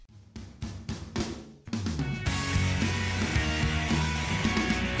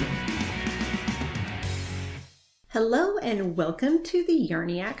Hello and welcome to the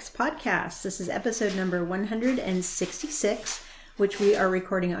Yarniacs podcast. This is episode number 166, which we are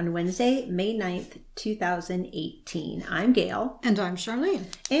recording on Wednesday, May 9th, 2018. I'm Gail. And I'm Charlene.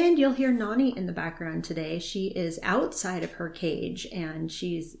 And you'll hear Nani in the background today. She is outside of her cage and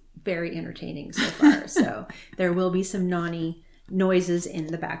she's very entertaining so far. So there will be some Nani noises in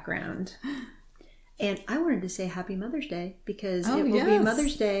the background. And I wanted to say Happy Mother's Day because it will be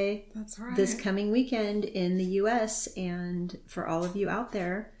Mother's Day this coming weekend in the U.S. And for all of you out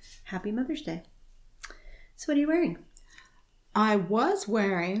there, Happy Mother's Day. So what are you wearing? I was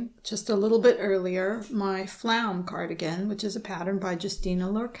wearing, just a little bit earlier, my Flaum cardigan, which is a pattern by Justina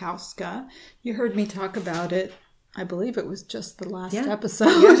Lorkowska. You heard me talk about it. I believe it was just the last episode.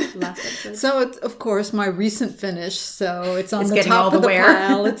 Yeah, last episode. So it's, of course, my recent finish. So it's on the top of the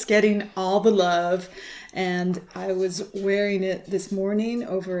pile. It's getting all the love. And I was wearing it this morning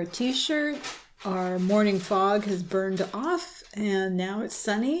over a t-shirt. Our morning fog has burned off and now it's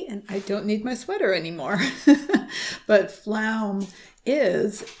sunny and I don't need my sweater anymore. But Flaum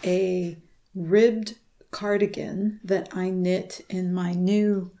is a ribbed cardigan that I knit in my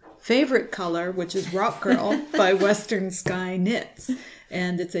new favorite color, which is Rock Girl by Western Sky Knits.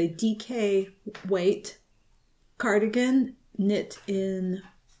 And it's a DK weight cardigan knit in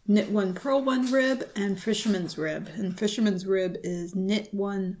knit one, purl one rib and fisherman's rib. And fisherman's rib is knit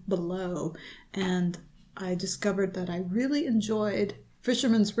one below. And I discovered that I really enjoyed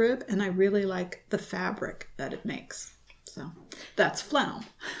fisherman's rib and I really like the fabric that it makes. So that's Flaum.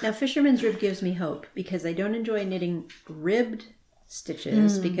 Now fisherman's rib gives me hope because I don't enjoy knitting ribbed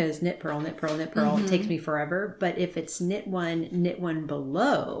stitches because knit purl, it takes me forever. But if it's knit one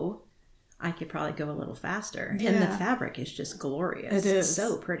below, I could probably go a little faster. Yeah. And the fabric is just glorious. It is. It's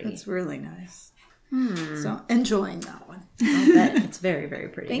so pretty. It's really nice. So enjoying that one. I'll bet. It's very, very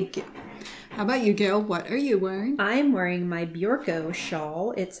pretty. Thank you. How about you, Gail? What are you wearing? I'm wearing my Bjorko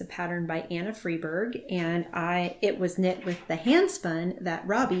shawl. It's a pattern by Anna Freeberg, and it was knit with the hand spun that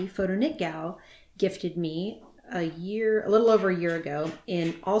Robbie, Photo Knit Gal, gifted me a little over a year ago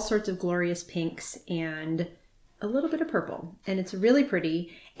in all sorts of glorious pinks and a little bit of purple. And it's really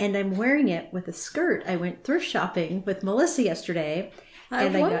pretty. And I'm wearing it with a skirt. I went thrift shopping with Melissa yesterday. I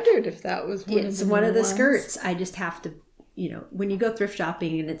wondered if that was one of the skirts. I just have to, when you go thrift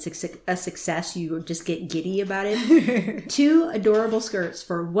shopping and it's a success, you just get giddy about it. 2 adorable skirts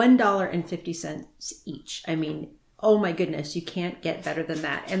for $1.50 each. I mean, oh my goodness, you can't get better than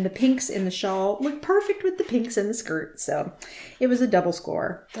that. And the pinks in the shawl look perfect with the pinks in the skirt. So it was a double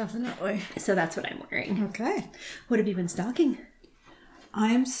score. Definitely. So that's what I'm wearing. Okay. What have you been stocking?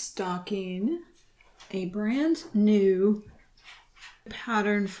 I'm stocking a brand new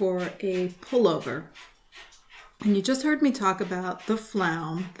pattern for a pullover. And you just heard me talk about the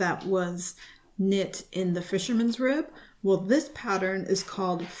Flaum that was knit in the fisherman's rib. Well, this pattern is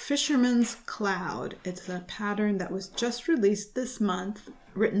called Fisherman's Cloud. It's a pattern that was just released this month,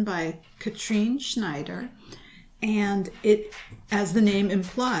 written by Katrine Schneider. And it, as the name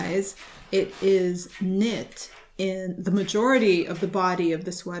implies, it is knit in, the majority of the body of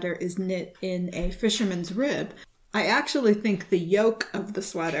the sweater is knit in a fisherman's rib. I actually think the yoke of the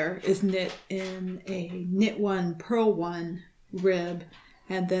sweater is knit in a knit one, purl one rib.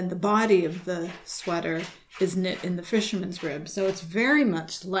 And then the body of the sweater is knit in the fisherman's rib. So it's very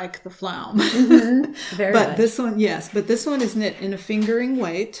much like the Flaum. Very but much. This one, yes, but this one is knit in a fingering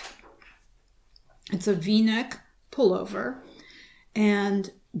weight. It's a V-neck pullover.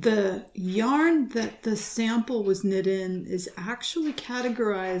 And the yarn that the sample was knit in is actually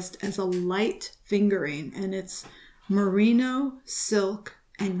categorized as a light fingering. And it's merino, silk,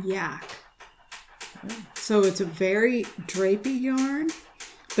 and yak. So it's a very drapey yarn.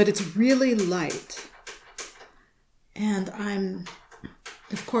 But it's really light. And I'm,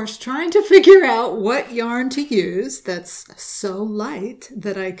 of course, trying to figure out what yarn to use that's so light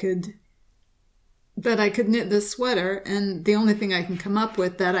that I could knit this sweater. And the only thing I can come up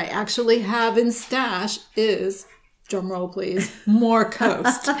with that I actually have in stash is, drumroll please, more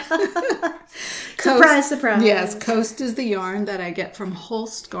Coast. Surprise, surprise. Yes, Coast is the yarn that I get from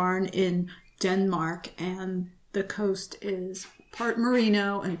Holst Garn in Denmark. And the Coast is part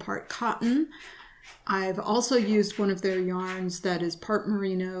merino and part cotton. I've also used one of their yarns that is part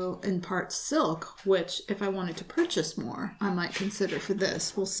merino and part silk, which if I wanted to purchase more, I might consider for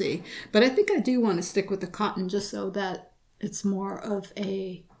this. We'll see. But I think I do want to stick with the cotton just so that it's more of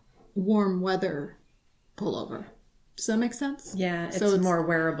a warm weather pullover. Does that make sense? Yeah, it's more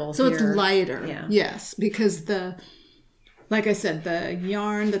wearable. So here. it's lighter. Yeah. Yes, because the like I said, the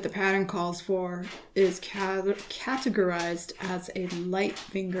yarn that the pattern calls for is categorized as a light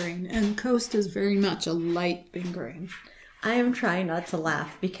fingering, and Coast is very much a light fingering. I am trying not to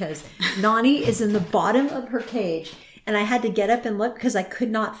laugh because Nani is in the bottom of her cage, and I had to get up and look because I could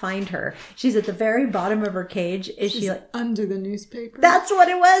not find her. She's at the very bottom of her cage. She's like under the newspaper? That's what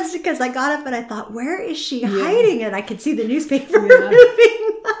it was, because I got up and I thought, where is she hiding? And I could see the newspaper moving.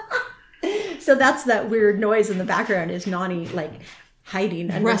 So that's that weird noise in the background, is Nani like hiding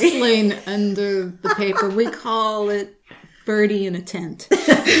under wrestling under the paper. We call it Birdie in a tent.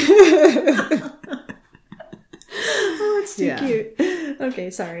 Oh, it's too cute. Okay,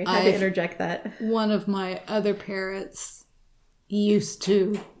 sorry. I had to interject that. One of my other parrots he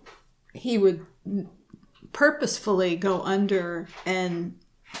would purposefully go under and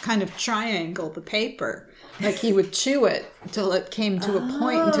kind of triangle the paper. Like he would chew it until it came to a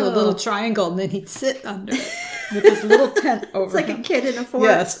point, into a little triangle, and then he'd sit under it with his little tent over It's like him. a kid in a fort.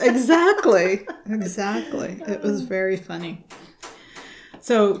 Yes, exactly. Exactly. It was very funny.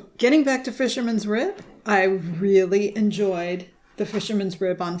 So getting back to Fisherman's Rib, I really enjoyed the Fisherman's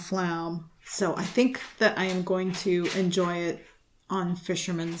Rib on Flaum. So I think that I am going to enjoy it on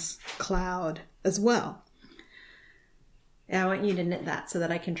Fisherman's Cloud as well. Yeah, I want you to knit that so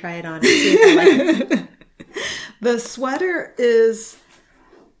that I can try it on and see if I like it. The sweater is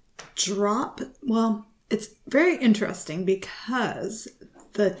it's very interesting because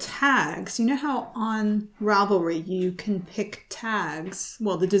the tags, you know how on Ravelry you can pick tags?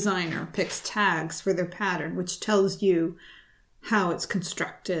 Well, the designer picks tags for their pattern, which tells you how it's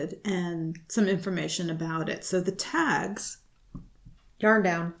constructed and some information about it. So the tags... Yarn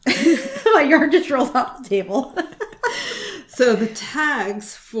down. My yarn just rolled off the table. So the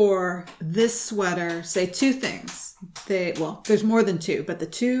tags for this sweater say two things. There's more than two, but the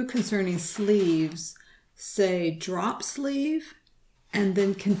two concerning sleeves say drop sleeve and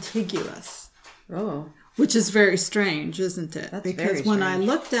then contiguous. Oh. Which is very strange, isn't it? That's because very strange. When I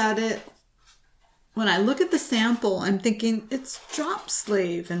looked at it, when I look at the sample, I'm thinking it's drop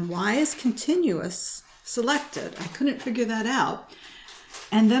sleeve, and why is continuous selected? I couldn't figure that out.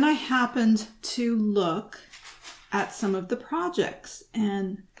 And then I happened to look at some of the projects,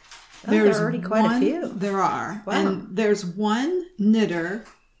 and there's already quite a few. There are. Wow. And there's one knitter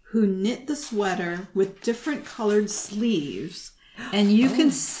who knit the sweater with different colored sleeves, and you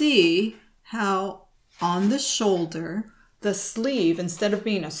can see how on the shoulder, the sleeve, instead of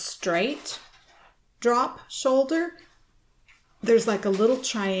being a straight drop shoulder, there's like a little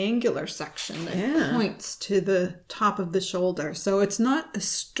triangular section that points to the top of the shoulder. So it's not a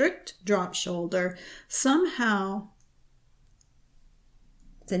strict drop shoulder. Somehow...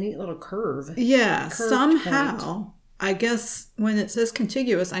 It's a neat little curve. Yeah, Curved somehow. point. I guess when it says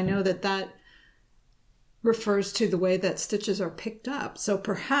contiguous, I know that refers to the way that stitches are picked up. So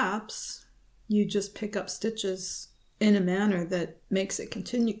perhaps you just pick up stitches in a manner that makes it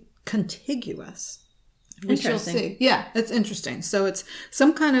contiguous. We shall see. Yeah, it's interesting. So it's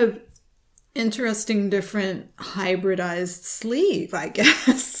some kind of interesting, different hybridized sleeve, I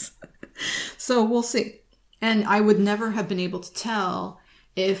guess. So we'll see. And I would never have been able to tell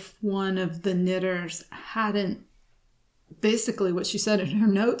if one of the knitters hadn't, basically what she said in her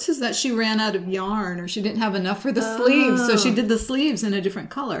notes is that she ran out of yarn, or she didn't have enough for the sleeves. So she did the sleeves in a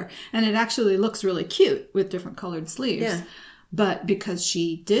different color. And it actually looks really cute with different colored sleeves. Yeah. But because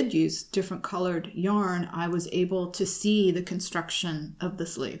she did use different colored yarn, I was able to see the construction of the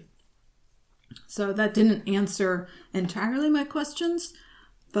sleeve. So that didn't answer entirely my questions,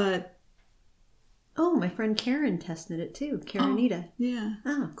 but... Oh, my friend Karen tested it too. Karenita. Yeah.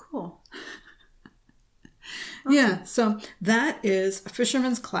 Oh, cool. Awesome. Yeah, so that is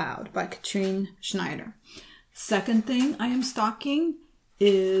Fisherman's Cloud by Katrine Schneider. Second thing I am stocking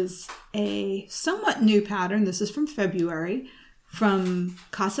is a somewhat new pattern. This is from February, from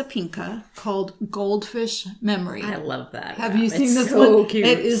Casa Pinka, called Goldfish Memory. I love that. Have you seen this so one? Cute.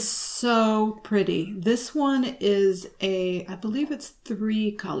 It is so pretty. This one is I believe it's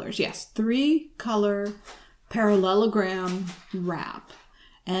 3 colors. Yes, 3-color parallelogram wrap.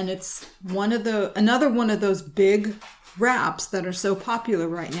 And it's another one of those big wraps that are so popular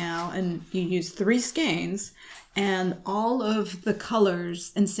right now. And you use 3 skeins, and all of the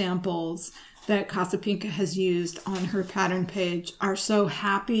colors and samples that Casa Pinka has used on her pattern page are so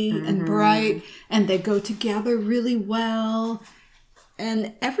happy and bright, and they go together really well.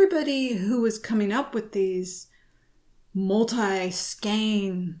 And everybody who is coming up with these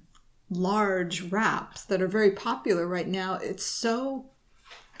multi-skein large wraps that are very popular right now, it's so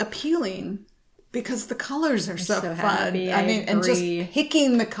appealing because the colors are so fun. Happy. I mean, and just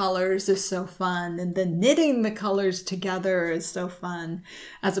picking the colors is so fun. And then knitting the colors together is so fun,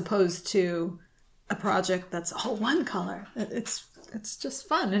 as opposed to a project that's all one color. It's just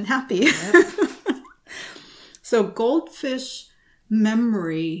fun and happy. Yep. So Goldfish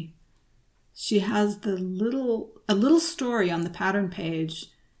Memory, she has a little story on the pattern page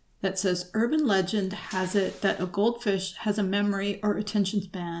that says, urban legend has it that a goldfish has a memory or attention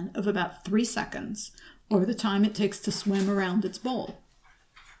span of about 3 seconds, or the time it takes to swim around its bowl.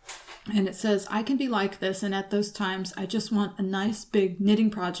 And it says, I can be like this, and at those times, I just want a nice big knitting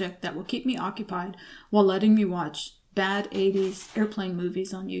project that will keep me occupied while letting me watch bad 80s airplane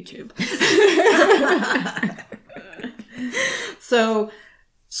movies on YouTube. So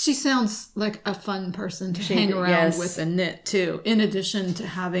she sounds like a fun person to hang around with and knit too, in addition to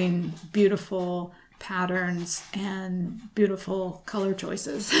having beautiful patterns and beautiful color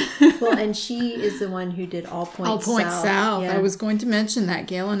choices. Well, and she is the one who did All Points South. Yeah. I was going to mention that.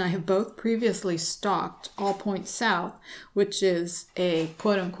 Gail and I have both previously stocked All Points South, which is a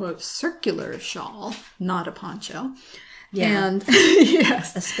quote-unquote circular shawl, not a poncho. Yeah. And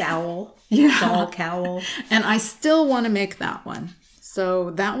yes. A scowl. Yeah. Shawl cowl. And I still want to make that one.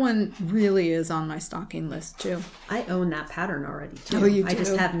 So that one really is on my stocking list too. I own that pattern already too. Oh, you do? I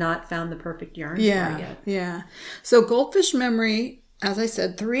just have not found the perfect yarn for it yet. Yeah. So Goldfish Memory, as I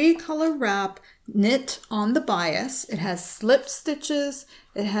said, 3-color wrap, knit on the bias. It has slip stitches.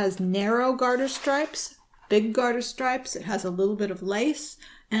 It has narrow garter stripes, big garter stripes. It has a little bit of lace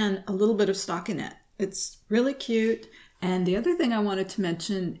and a little bit of stockinette. It's really cute. And the other thing I wanted to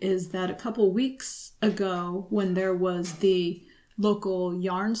mention is that a couple weeks ago, when there was the local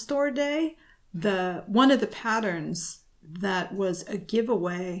yarn store day, one of the patterns that was a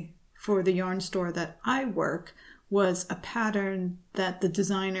giveaway for the yarn store that I work was a pattern that the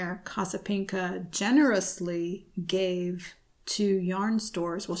designer Casapinka generously gave to yarn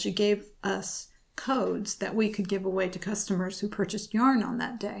stores. Well, she gave us codes that we could give away to customers who purchased yarn on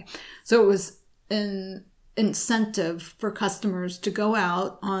that day. So it was an incentive for customers to go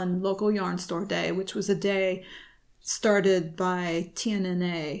out on local yarn store day, which was a day started by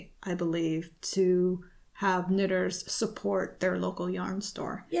TNNA, I believe, to have knitters support their local yarn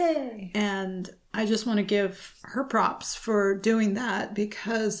store. Yay! And I just want to give her props for doing that,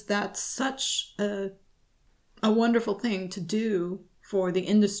 because that's such a wonderful thing to do for the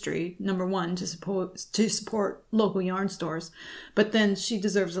industry. Number one, to support local yarn stores, but then she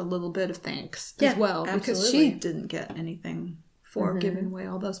deserves a little bit of thanks as well, because she didn't get anything for giving away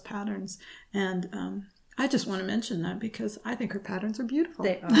all those patterns. And I just want to mention that because I think her patterns are beautiful.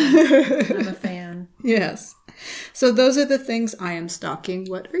 They are. I'm a fan. Yes. So those are the things I am stocking.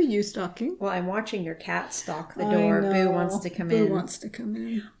 What are you stocking? Well, I'm watching your cat stalk the door. Boo wants to come in. Boo wants to come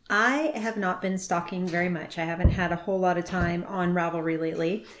in. I have not been stocking very much. I haven't had a whole lot of time on Ravelry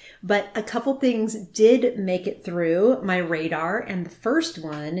lately, but a couple things did make it through my radar, and the first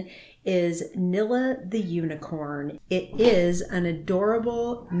one is Nilla the Unicorn. It is an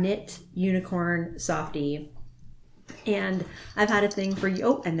adorable knit unicorn softie. And I've had a thing for you.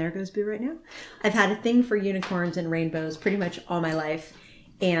 Oh, and there goes Boo right now. I've had a thing for unicorns and rainbows pretty much all my life,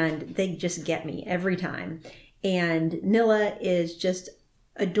 and they just get me every time. And Nilla is just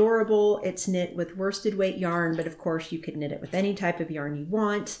adorable. It's knit with worsted weight yarn, but of course you could knit it with any type of yarn you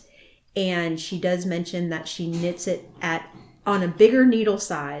want. And she does mention that she knits it on a bigger needle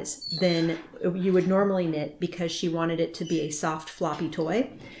size than you would normally knit, because she wanted it to be a soft, floppy toy.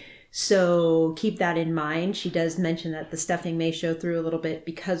 So keep that in mind. She does mention that the stuffing may show through a little bit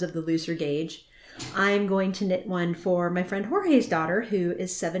because of the looser gauge. I'm going to knit one for my friend Jorge's daughter, who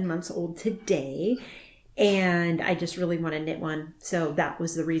is 7 months old today. And I just really want to knit one. So that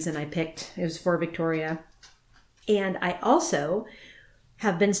was the reason I picked. It was for Victoria. And I also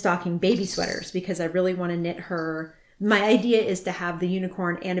have been stocking baby sweaters because I really want to knit her. My idea is to have the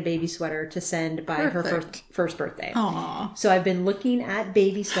unicorn and a baby sweater to send by her first birthday. Aww. So I've been looking at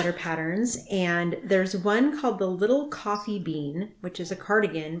baby sweater patterns, and there's one called the Little Coffee Bean, which is a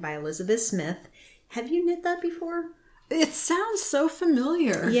cardigan by Elizabeth Smith. Have you knit that before? It sounds so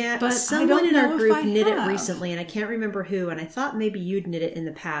familiar. Yeah, but someone in our group knit it recently, and I can't remember who, and I thought maybe you'd knit it in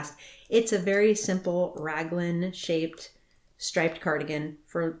the past. It's a very simple raglan-shaped striped cardigan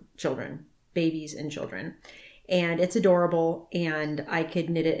for children, babies and children. And it's adorable, and I could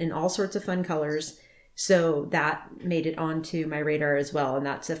knit it in all sorts of fun colors. So that made it onto my radar as well, and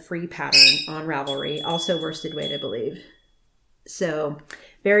that's a free pattern on Ravelry, also worsted weight, I believe. So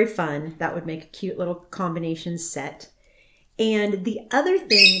very fun. That would make a cute little combination set. And the other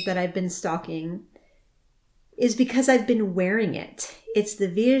thing that I've been stocking is because I've been wearing it. It's the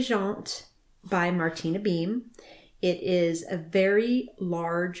Viagente by Martina Beam. It is a very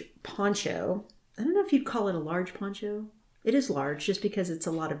large poncho. I don't know if you'd call it a large poncho. It is large just because it's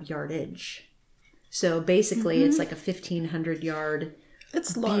a lot of yardage. So basically it's like a 1,500 yard.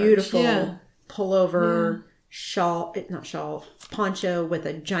 It's large. Beautiful pullover poncho with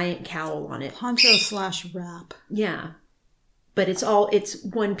a giant cowl on it. Poncho/wrap. Yeah. But it's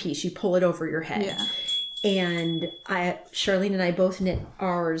one piece. You pull it over your head. Yeah. And Charlene and I both knit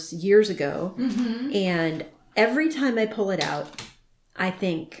ours years ago. And every time I pull it out, I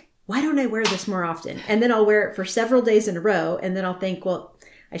think, why don't I wear this more often? And then I'll wear it for several days in a row. And then I'll think, well,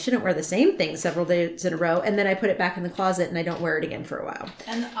 I shouldn't wear the same thing several days in a row. And then I put it back in the closet and I don't wear it again for a while.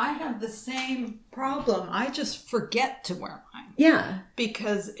 And I have the same problem. I just forget to wear mine. Yeah.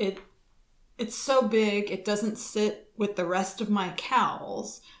 Because it's so big, it doesn't sit with the rest of my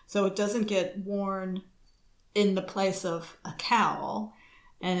cowls. So it doesn't get worn in the place of a cowl.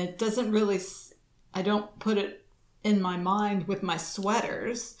 And it doesn't really, I don't put it in my mind with my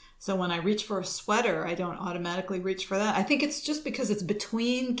sweaters. So when I reach for a sweater, I don't automatically reach for that. I think it's just because it's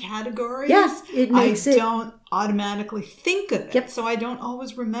between categories. Yes, it makes I don't automatically think of it. Yep. So I don't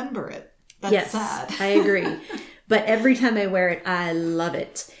always remember it. That's sad. I agree. But every time I wear it, I love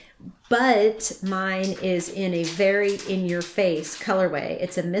it. But mine is in a very in-your-face colorway.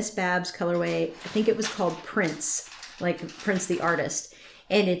 It's a Miss Babs colorway. I think it was called Prince, like Prince the artist.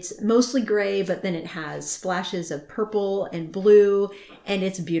 And it's mostly gray, but then it has splashes of purple and blue, and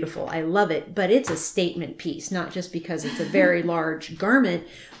it's beautiful. I love it, but it's a statement piece, not just because it's a very large garment,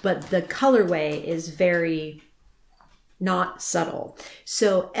 but the colorway is very not subtle.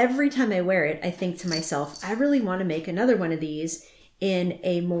 So every time I wear it, I think to myself, I really want to make another one of these in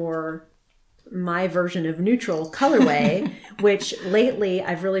a more my version of neutral colorway, which lately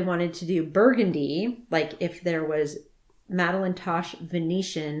I've really wanted to do burgundy, like if there was Madeline Tosh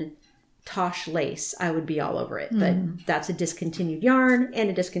Venetian Tosh lace, I would be all over it. But that's a discontinued yarn and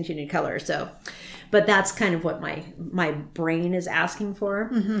a discontinued color. So, but that's kind of what my brain is asking for.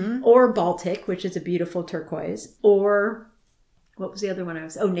 Or Baltic, which is a beautiful turquoise. Or what was the other one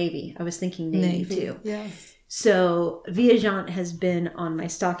navy. I was thinking navy too. Yes. So Viajant has been on my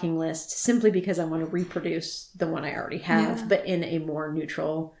stocking list simply because I want to reproduce the one I already have, but in a more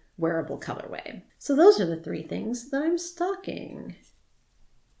neutral, wearable colorway. So those are the 3 things that I'm stocking.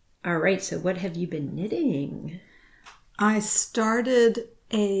 All right, so what have you been knitting? I started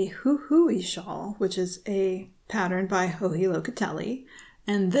a hoo-hooey shawl, which is a pattern by Joji Locatelli.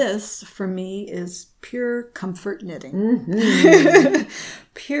 And this, for me, is pure comfort knitting.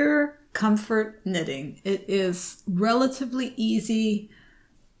 Pure comfort knitting. It is relatively easy.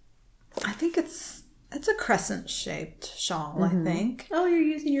 I think it's a crescent-shaped shawl, I think. Oh, you're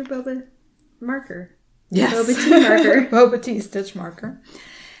using your boba marker. Yes. Boba tea marker. Boba tea stitch marker.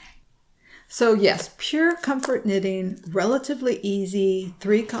 So yes, pure comfort knitting, relatively easy,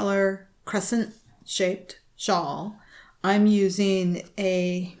 3-color crescent-shaped shawl. I'm using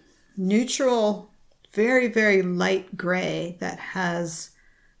a neutral, very, very light gray that has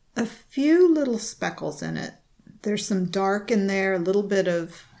a few little speckles in it. There's some dark in there, a little bit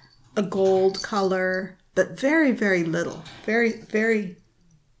of a gold color, but very, very little. Very, very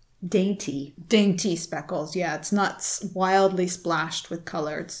dainty speckles. Yeah, it's not wildly splashed with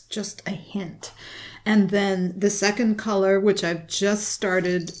color. It's just a hint. And then the second color, which I've just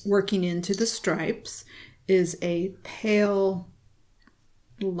started working into the stripes, is a pale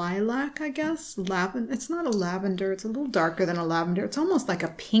lilac, I guess. Lavender. It's not a lavender. It's a little darker than a lavender. It's almost like a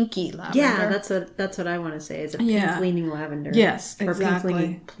pinky lavender. Yeah, that's what I want to say. Is a pink leaning lavender. Yes,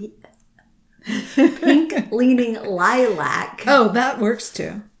 exactly. Or pink leaning lilac. Oh, that works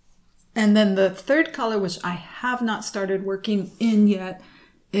too. And then the third color, which I have not started working in yet,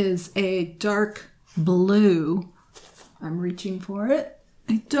 is a dark blue. I'm reaching for it.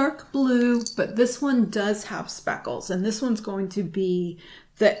 A dark blue, but this one does have speckles, and this one's going to be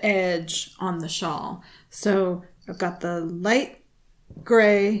the edge on the shawl. So I've got the light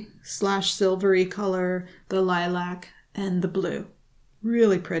gray / silvery color, the lilac, and the blue.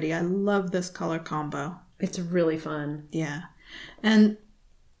 Really pretty. I love this color combo. It's really fun. Yeah. And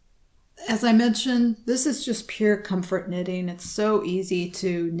as I mentioned, this is just pure comfort knitting. It's so easy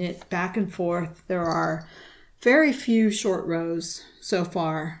to knit back and forth. There are very few short rows so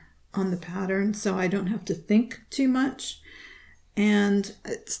far on the pattern, so I don't have to think too much. And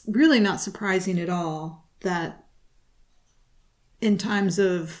it's really not surprising at all that in times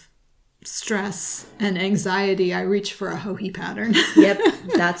of stress and anxiety, I reach for a Joji pattern. Yep,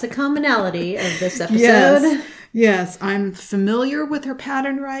 that's a commonality of this episode. Yes, I'm familiar with her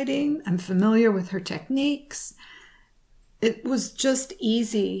pattern writing. I'm familiar with her techniques. It was just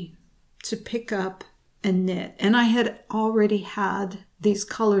easy to pick up and knit. And I had already had these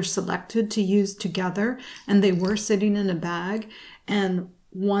colors selected to use together, and they were sitting in a bag. And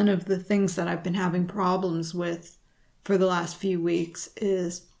one of the things that I've been having problems with for the last few weeks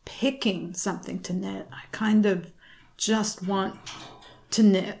is picking something to knit. I kind of just want to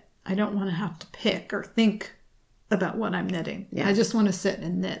knit. I don't want to have to pick or think about what I'm knitting. Yeah. I just want to sit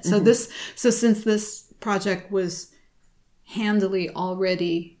and knit. So since this project was handily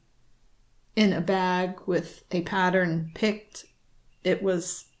already in a bag with a pattern picked, it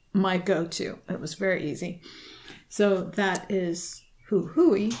was my go-to. It was very easy. So that is Hoo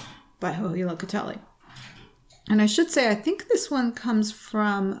Hooey by Joji Locatelli. And I should say, I think this one comes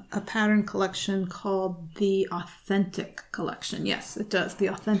from a pattern collection called the Authentic Collection. Yes, it does. The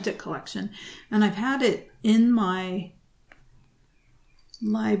Authentic Collection. And I've had it in my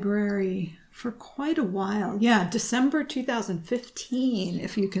library for quite a while. Yeah, December 2015,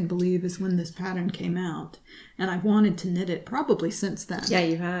 if you can believe, is when this pattern came out. And I've wanted to knit it probably since then. Yeah,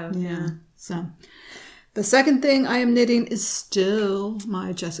 you have. Yeah. So the second thing I am knitting is still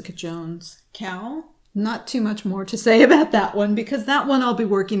my Jessica Jones cowl. Not too much more to say about that one, because that one I'll be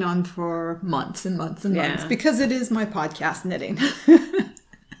working on for months and months and months, because it is my podcast knitting.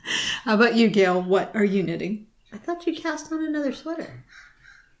 How about you, Gail? What are you knitting? I thought you cast on another sweater.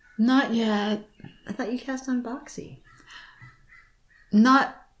 Not yet. I thought you cast on Boxy.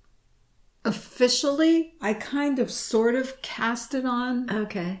 Not officially. I kind of sort of cast it on.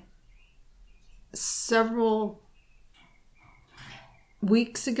 Okay. Several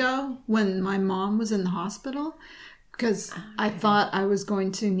weeks ago when my mom was in the hospital, because I thought I was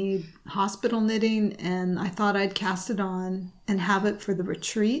going to need hospital knitting, and I thought I'd cast it on and have it for the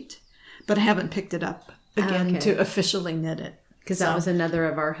retreat, but I haven't picked it up again to officially knit it. Because that was another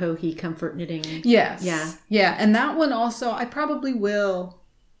of our Joji comfort knitting. Yes. Yeah. And that one also, I probably will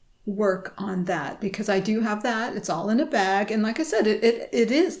work on that, because I do have that. It's all in a bag. And like I said, it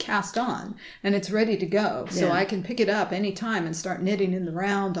is cast on and it's ready to go. So I can pick it up anytime and start knitting in the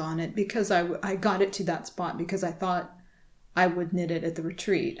round on it, because I got it to that spot because I thought I would knit it at the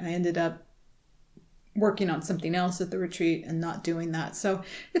retreat. I ended up working on something else at the retreat and not doing that. So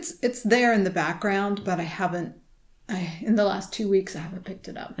it's there in the background, but in the last 2 weeks, I haven't picked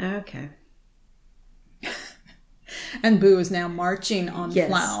it up. Okay. And Boo is now marching on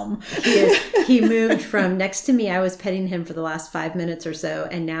Flaum. He moved from next to me. I was petting him for the last 5 minutes or so,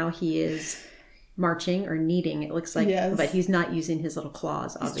 and now he is marching or kneading, it looks like. Yes. But he's not using his little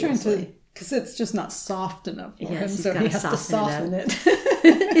claws, obviously. He's trying to, because it's just not soft enough for him, so he has to soften it.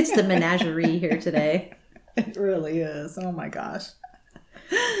 It's the menagerie here today. It really is. Oh my gosh.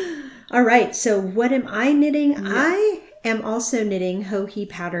 All right, so what am I knitting? Yes. I am also knitting Joji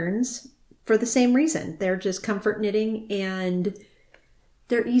patterns for the same reason. They're just comfort knitting and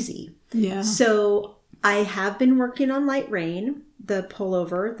they're easy. Yeah. So I have been working on Light Rain, the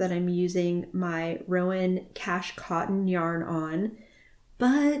pullover that I'm using my Rowan Cash Cotton yarn on.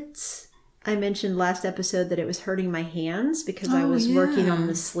 But I mentioned last episode that it was hurting my hands because I was working on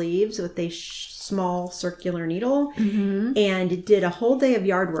the sleeves with a small circular needle, and did a whole day of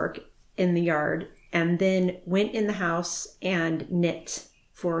yard work in the yard, and then went in the house and knit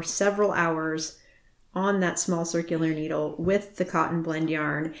for several hours on that small circular needle with the cotton blend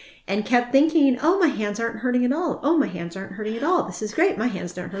yarn, and kept thinking, oh, my hands aren't hurting at all. Oh, my hands aren't hurting at all. This is great. My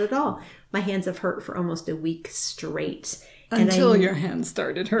hands don't hurt at all. My hands have hurt for almost a week straight. Until your hands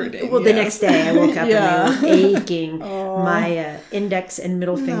started hurting. Well, the next day I woke up and they were aching. My index and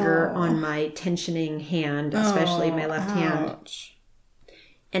middle finger on my tensioning hand, especially my left hand.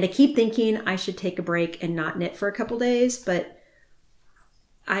 And I keep thinking I should take a break and not knit for a couple days, but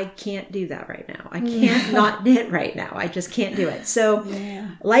I can't do that right now. I can't not knit right now. I just can't do it. So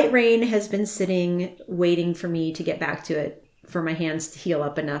Light Rain has been sitting, waiting for me to get back to it, for my hands to heal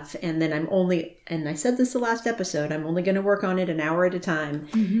up enough. And then and I said this the last episode, I'm only going to work on it an hour at a time,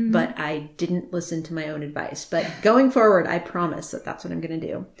 but I didn't listen to my own advice. But going forward, I promise that that's what I'm going to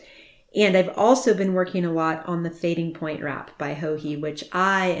do. And I've also been working a lot on the Fading Point wrap by Joji, which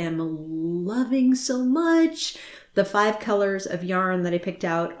I am loving so much. The 5 colors of yarn that I picked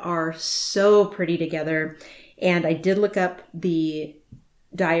out are so pretty together. And I did look up the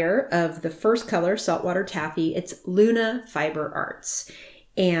dyer of the first color, Saltwater Taffy. It's Luna Fiber Arts.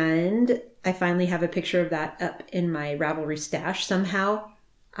 And I finally have a picture of that up in my Ravelry stash. Somehow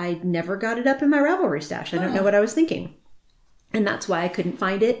I never got it up in my Ravelry stash. I don't know what I was thinking. And that's why I couldn't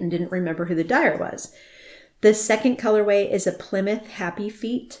find it and didn't remember who the dyer was. The second colorway is a Plymouth Happy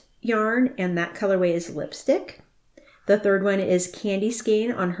Feet yarn, and that colorway is Lipstick. The third one is Candy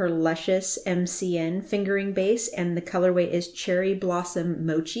Skein on her Luscious MCN fingering base, and the colorway is Cherry Blossom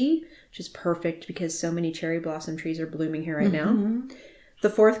Mochi. which is perfect because so many cherry blossom trees are blooming here right now. The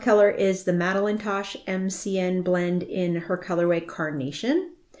fourth color is the Madelinetosh MCN blend in her colorway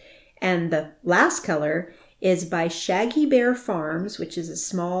Carnation. And the last color is by Shaggy Bear Farms, which is a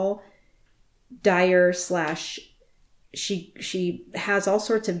small dyer slash... She has all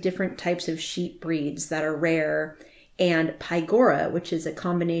sorts of different types of sheep breeds that are rare. And Pygora, which is a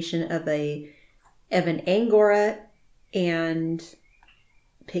combination of an Angora and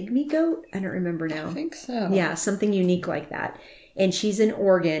pygmy goat? I don't remember now. I think so. Yeah, something unique like that. And she's in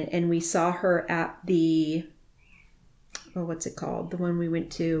Oregon, and we saw her at the, what's it called? The one we went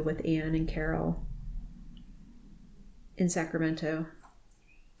to with Anne and Carol in Sacramento.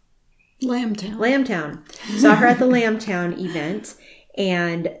 Lambtown. Saw her at the Lambtown event,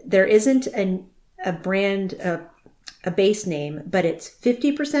 and there isn't a brand, a base name, but it's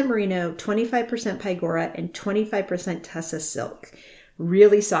 50% merino, 25% Pygora, and 25% Tussa silk.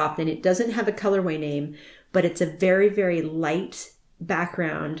 Really soft, and it doesn't have a colorway name, but it's a very, very light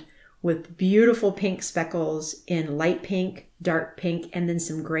background with beautiful pink speckles in light pink, dark pink, and then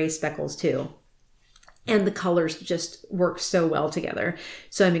some gray speckles too. And the colors just work so well together.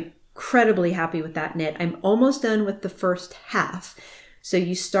 So I'm incredibly happy with that knit. I'm almost done with the first half. So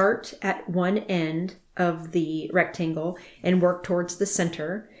you start at one end of the rectangle and work towards the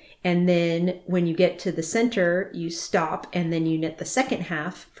center. And then when you get to the center, you stop and then you knit the second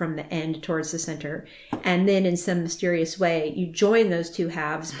half from the end towards the center. And then in some mysterious way, you join those two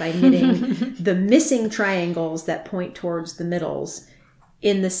halves by knitting the missing triangles that point towards the middles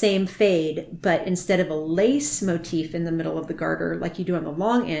in the same fade. But instead of a lace motif in the middle of the garter, like you do on the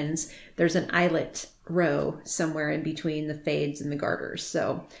long ends, there's an eyelet row somewhere in between the fades and the garters.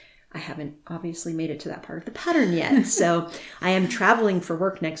 So I haven't obviously made it to that part of the pattern yet. So I am traveling for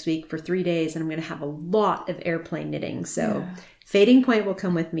work next week for 3 days, and I'm going to have a lot of airplane knitting. So Fading Point will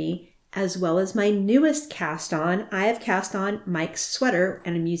come with me, as well as my newest cast on. I have cast on Mike's sweater,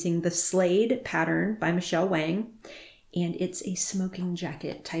 and I'm using the Slade pattern by Michelle Wang. And it's a smoking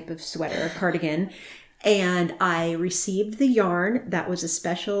jacket type of sweater, a cardigan. And I received the yarn. That was a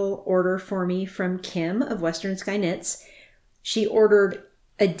special order for me from Kim of Western Sky Knits. She ordered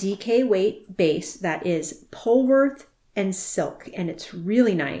a DK weight base that is Polworth and silk, and it's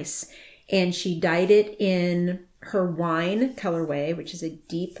really nice. And she dyed it in her wine colorway, which is a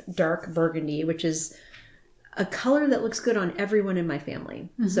deep dark burgundy, which is a color that looks good on everyone in my family.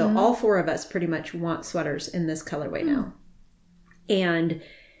 So all 4 of us pretty much want sweaters in this colorway now. And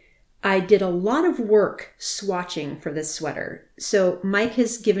I did a lot of work swatching for this sweater. So Mike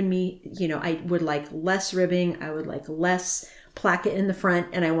has given me, I would like less ribbing, I would like less placket in the front,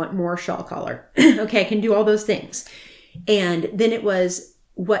 and I want more shawl collar. Okay, I can do all those things. And then it was,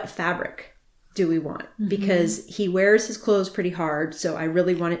 what fabric do we want? Because he wears his clothes pretty hard, so I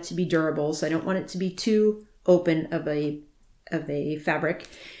really want it to be durable. So I don't want it to be too open of a fabric.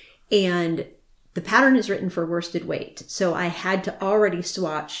 And the pattern is written for worsted weight. So I had to already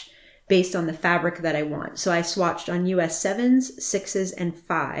swatch based on the fabric that I want. So I swatched on US 7s, 6s, and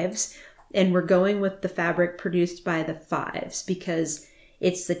 5s. And we're going with the fabric produced by the 5s because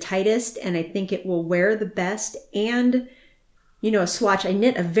it's the tightest and I think it will wear the best. And, a swatch, I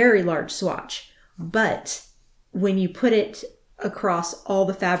knit a very large swatch, but when you put it across all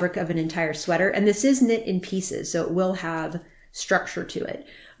the fabric of an entire sweater, and this is knit in pieces, so it will have structure to it,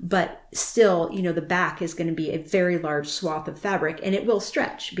 but still, the back is going to be a very large swath of fabric and it will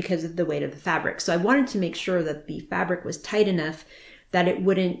stretch because of the weight of the fabric. So I wanted to make sure that the fabric was tight enough that it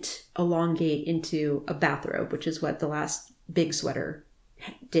wouldn't elongate into a bathrobe, which is what the last big sweater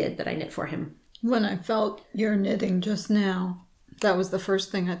did that I knit for him. When I felt your knitting just now, that was the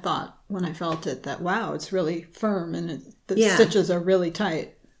first thing I thought when I felt it, that, wow, it's really firm and the stitches are really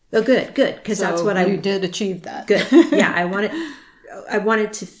tight. Oh, good, because that's what you did achieve that. Good. Yeah, I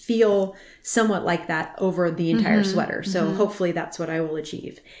wanted to feel somewhat like that over the entire sweater. So hopefully that's what I will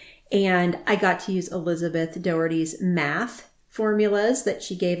achieve. And I got to use Elizabeth Doherty's math formulas that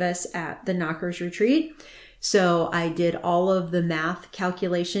she gave us at the Knockers retreat. So I did all of the math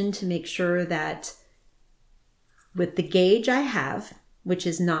calculation to make sure that with the gauge I have, which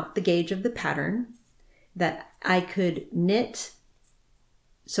is not the gauge of the pattern, that I could knit.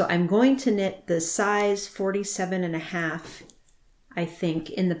 So I'm going to knit the size 47.5, I think,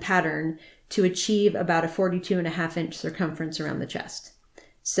 in the pattern to achieve about a 42.5 inch circumference around the chest.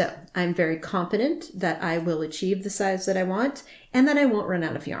 So I'm very confident that I will achieve the size that I want and that I won't run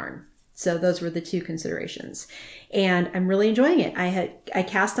out of yarn. So those were the 2 considerations. And I'm really enjoying it. I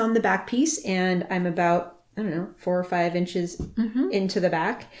cast on the back piece and I'm about I don't know, 4 or 5 inches into the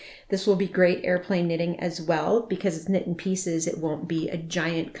back. This will be great airplane knitting as well because it's knit in pieces. It won't be a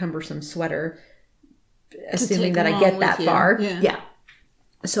giant cumbersome sweater, assuming that I get that far. Yeah.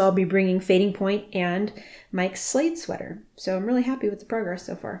 So I'll be bringing Fading Point and Mike's Slade sweater. So I'm really happy with the progress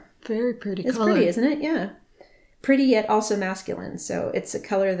so far. Very pretty It's color. pretty, isn't it? Yeah. Pretty yet also masculine. So it's a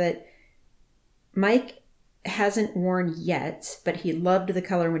color that Mike hasn't worn yet, but he loved the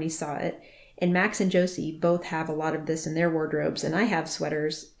color when he saw it. And Max and Josie both have a lot of this in their wardrobes, and I have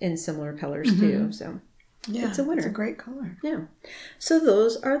sweaters in similar colors too. So it's a winner. It's a great color. Yeah. So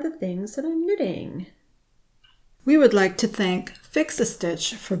those are the things that I'm knitting. We would like to thank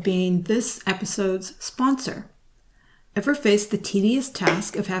Fix-A-Stitch for being this episode's sponsor. Ever face the tedious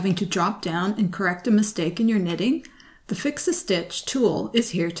task of having to drop down and correct a mistake in your knitting? The Fix-A-Stitch tool is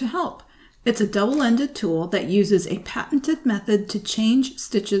here to help. It's a double-ended tool that uses a patented method to change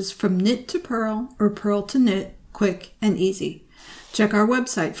stitches from knit to purl or purl to knit quick and easy. Check our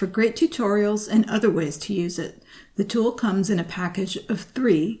website for great tutorials and other ways to use it. The tool comes in a package of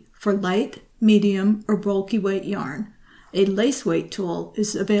 3 for light, medium, or bulky weight yarn. A lace weight tool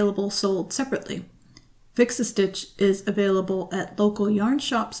is available sold separately. Fix-A-Stitch is available at local yarn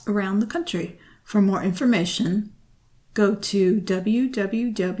shops around the country. For more information, go to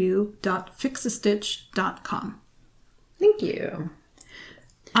www.fixastitch.com. Thank you.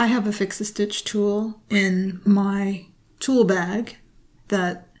 I have a Fix-A-Stitch tool in my tool bag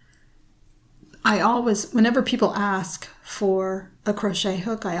that I always, whenever people ask for a crochet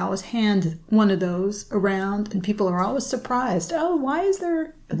hook, I always hand one of those around, and people are always surprised. Oh, why is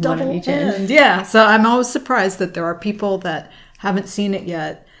there a double end? Yeah, so I'm always surprised that there are people that haven't seen it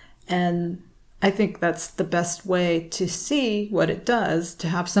yet, and I think that's the best way to see what it does, to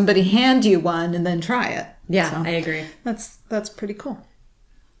have somebody hand you one and then try it. Yeah, so I agree. That's pretty cool.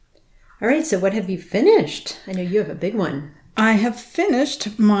 All right, so what have you finished? I know you have a big one. I have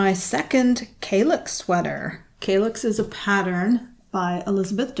finished my second Calyx sweater. Calyx is a pattern by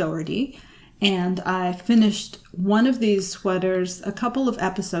Elizabeth Doherty, and I finished one of these sweaters a couple of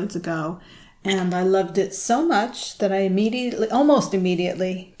episodes ago, and I loved it so much that I almost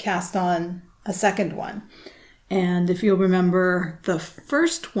immediately cast on a second one. And if you'll remember the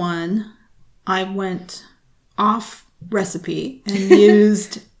first one, I went off recipe and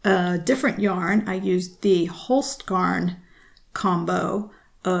used a different yarn. I used the Holstgarn combo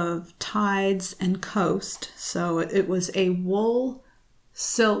of Tides and Coast. So it was a wool,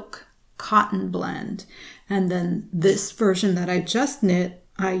 silk, cotton blend. And then this version that I just knit,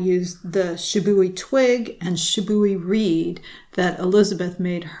 I used the Shibui twig and Shibui reed that Elizabeth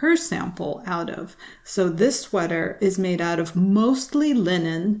made her sample out of. So this sweater is made out of mostly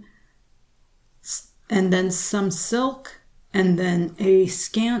linen and then some silk and then a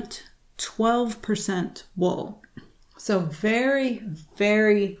scant 12% wool. So very,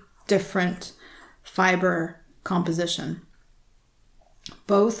 very different fiber composition.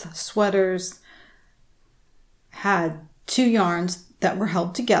 Both sweaters had 2 yarns that were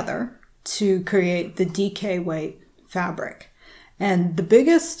held together to create the DK weight fabric. And the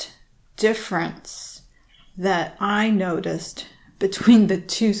biggest difference that I noticed between the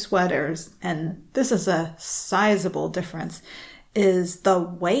 2 sweaters, and this is a sizable difference, is the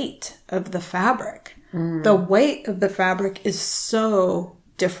weight of the fabric. The weight of the fabric is so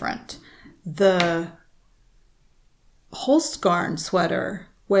different. The Holstgarn sweater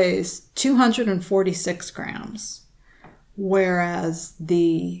weighs 246 grams, whereas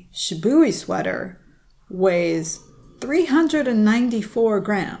the Shibui sweater weighs 394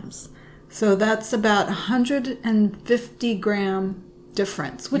 grams. So that's about 150 gram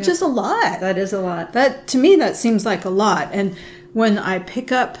difference, which is a lot. That is a lot. That, to me, that seems like a lot. And when I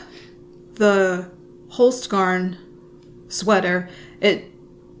pick up the Holstgarn sweater, it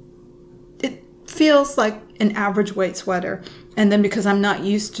feels like an average weight sweater. And then because I'm not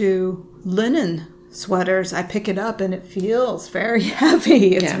used to linen sweaters, I pick it up and it feels very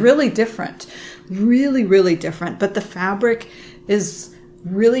heavy. It's really different. Really, really different. But the fabric is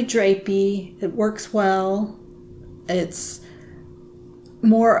really drapey. It works well. It's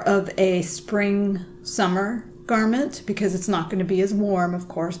more of a spring-summer garment because it's not going to be as warm, of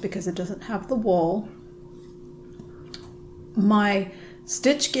course, because it doesn't have the wool. My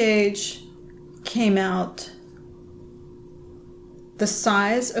stitch gauge came out, the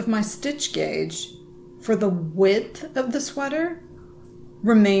size of my stitch gauge for the width of the sweater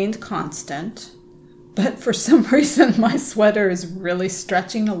remained constant, but for some reason my sweater is really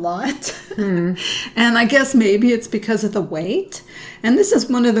stretching a lot. And I guess maybe it's because of the weight. And this is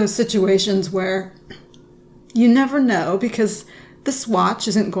one of those situations where you never know because the swatch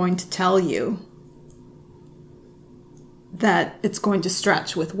isn't going to tell you that it's going to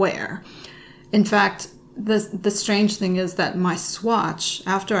stretch with wear. In fact, the strange thing is that my swatch,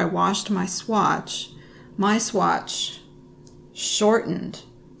 after I washed my swatch shortened.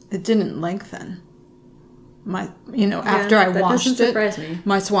 It didn't lengthen. After I washed it,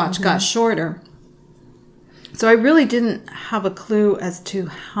 my swatch got shorter. So I really didn't have a clue as to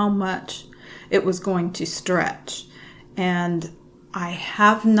how much it was going to stretch. And I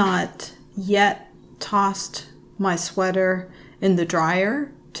have not yet tossed my sweater in the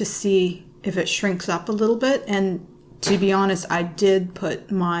dryer to see if it shrinks up a little bit. And to be honest, I did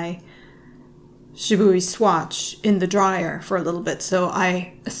put my Shibui swatch in the dryer for a little bit. So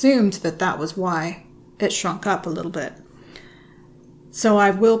I assumed that was why it shrunk up a little bit. So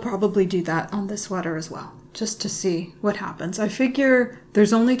I will probably do that on this sweater as well, just to see what happens. I figure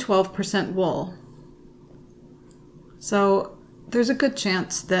there's only 12% wool. So there's a good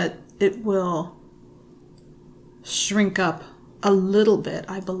chance that it will shrink up a little bit,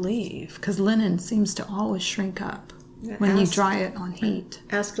 I believe, because linen seems to always shrink up when you dry it on heat.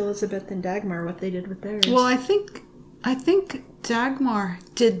 Ask Elizabeth and Dagmar what they did with theirs. Well, I think Dagmar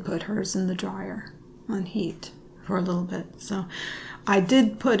did put hers in the dryer on heat for a little bit. So I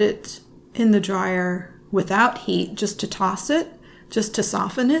did put it in the dryer without heat, just to toss it, just to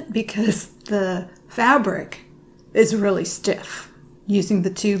soften it, because the fabric is really stiff. Using the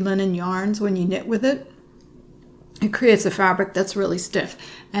 2 linen yarns when you knit with it, it creates a fabric that's really stiff.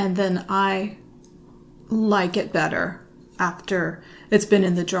 And then I like it better after it's been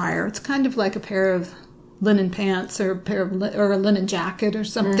in the dryer. It's kind of like a pair of linen pants or a linen jacket or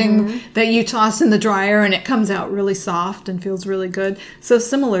something that you toss in the dryer and it comes out really soft and feels really good. So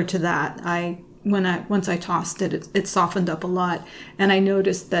similar to that, once I tossed it, it softened up a lot, and I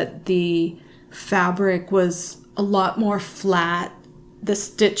noticed that the fabric was a lot more flat. The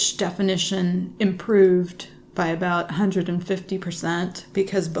stitch definition improved by about 150%,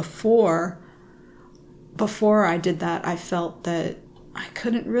 because before I did that, I felt that I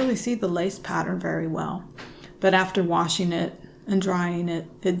couldn't really see the lace pattern very well. But after washing it and drying it,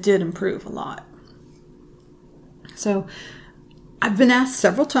 it did improve a lot. So I've been asked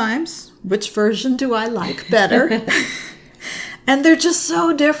several times, which version do I like better? And they're just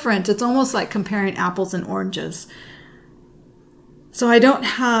so different. It's almost like comparing apples and oranges. So I don't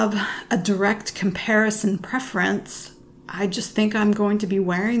have a direct comparison preference. I just think I'm going to be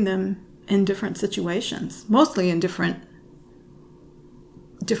wearing them in different situations, mostly in different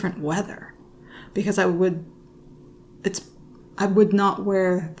weather, because I would not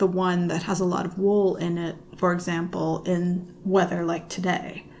wear the one that has a lot of wool in it, for example, in weather like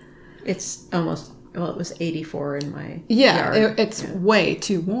today. It's almost, well, it was 84 in my yard. It's way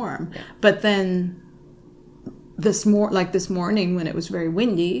too warm. Yeah. But then this morning when it was very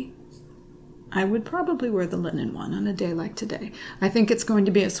windy, I would probably wear the linen one on a day like today. I think it's going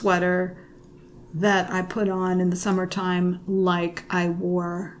to be a sweater that I put on in the summertime like I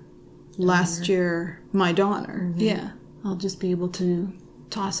wore last year my Donner. Yeah, I'll just be able to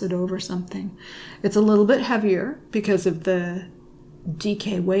toss it over something. It's a little bit heavier because of the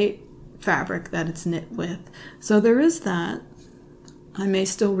DK weight fabric that it's knit with. So there is that. I may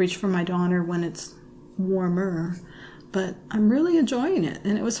still reach for my Donner when it's warmer, but I'm really enjoying it.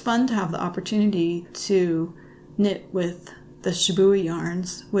 And it was fun to have the opportunity to knit with the Shibui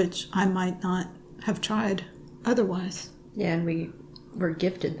yarns, which I might not have tried otherwise. Yeah, and we were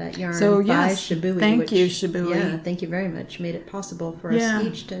gifted that yarn by Shibui. Thank you, Shibui. Yeah, thank you very much. Made it possible for us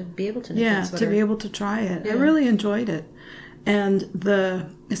each to be able to knit that sweater. To be able to try it. Yeah. I really enjoyed it. And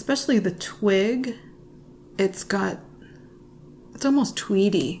especially the twig, it's almost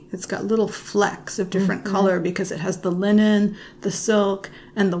tweedy. It's got little flecks of different color because it has the linen, the silk,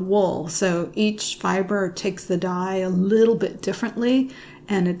 and the wool. So each fiber takes the dye a little bit differently,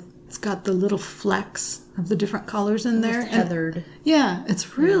 and it's got the little flecks of the different colors in there. Heathered.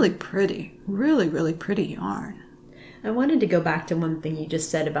 It's really pretty. Really, really pretty yarn. I wanted to go back to one thing you just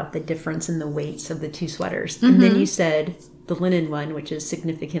said about the difference in the weights of the 2 sweaters. And then you said the linen one, which is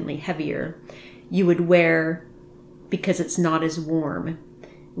significantly heavier, you would wear because it's not as warm,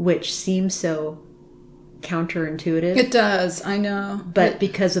 which seems so counterintuitive. It does, I know. But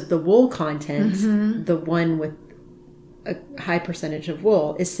because of the wool content, the one with a high percentage of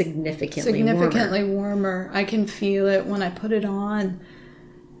wool is significantly warmer. I can feel it when I put it on.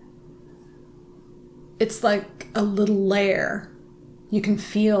 It's like a little layer. You can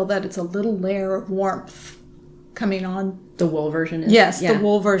feel that it's a little layer of warmth coming on. The wool version is? Yes, the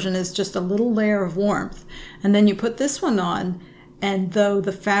wool version is just a little layer of warmth. And then you put this one on, and though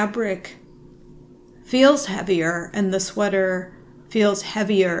the fabric feels heavier and the sweater feels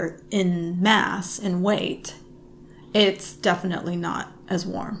heavier in mass and weight, it's definitely not as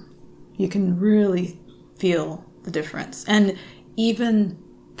warm. You can really feel the difference. And even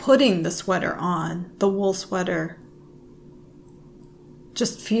putting the sweater on, the wool sweater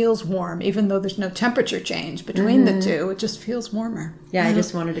just feels warm, even though there's no temperature change between the two. It just feels warmer. Yeah, I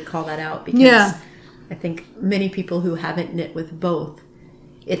just wanted to call that out because I think many people who haven't knit with both,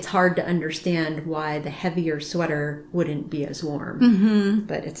 it's hard to understand why the heavier sweater wouldn't be as warm.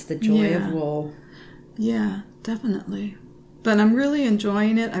 But it's the joy of wool. Yeah, definitely. But I'm really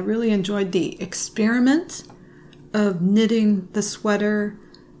enjoying it. I really enjoyed the experiment of knitting the sweater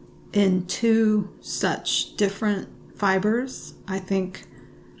in two such different fibers. I think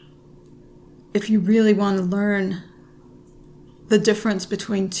if you really want to learn the difference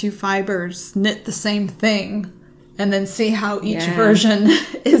between two fibers, knit the same thing and then see how each version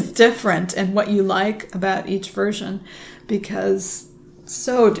is different and what you like about each version, because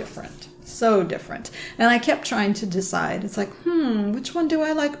so different. And I kept trying to decide. It's like, which one do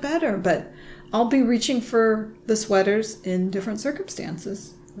I like better? But I'll be reaching for the sweaters in different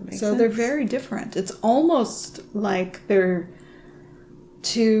circumstances. So they're very different. It's almost like they're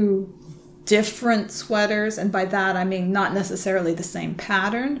two different sweaters. And by that, I mean not necessarily the same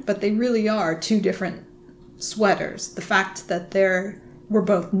pattern, but they really are two different sweaters. The fact that we're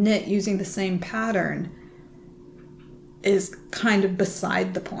both knit using the same pattern is kind of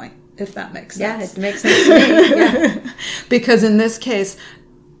beside the point, if that makes sense. Yeah, it makes sense to me. Yeah. Because in this case,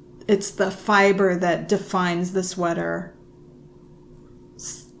 it's the fiber that defines the sweater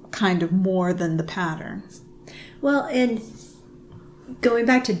kind of more than the pattern. Well, and going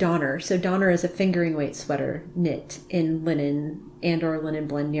back to Donner. So Donner is a fingering weight sweater knit in linen and or linen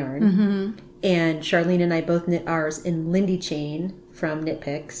blend yarn. And Charlene and I both knit ours in Lindy chain from Knit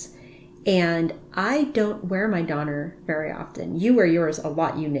Picks. And I don't wear my Donner very often. You wear yours a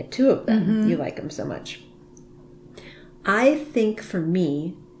lot. You knit two of them. You like them so much. I think for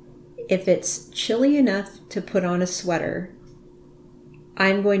me, if it's chilly enough to put on a sweater,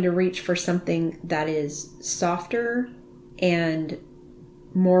 I'm going to reach for something that is softer and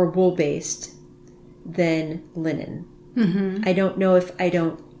more wool-based than linen. I don't know if I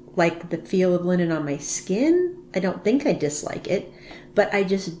don't like the feel of linen on my skin. I don't think I dislike it, but I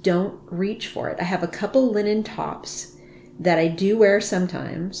just don't reach for it. I have a couple linen tops that I do wear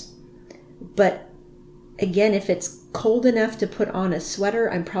sometimes, but again, if it's cold enough to put on a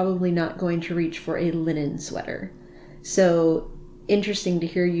sweater, I'm probably not going to reach for a linen sweater. So interesting to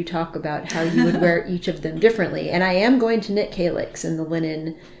hear you talk about how you would wear each of them differently. And I am going to knit calyx in the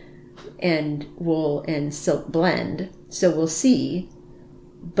linen and wool and silk blend, so we'll see.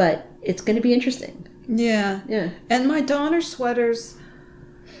 But it's going to be interesting. Yeah. And my Donner sweaters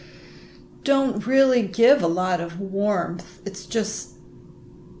don't really give a lot of warmth. It's just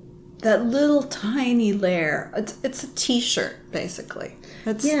that little tiny layer. It's a t-shirt, basically.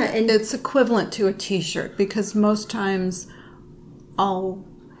 And it's equivalent to a t-shirt, because most times I'll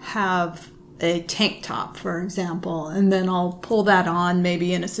have a tank top, for example, and then I'll pull that on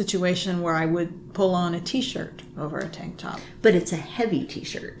maybe in a situation where I would pull on a t-shirt over a tank top. But it's a heavy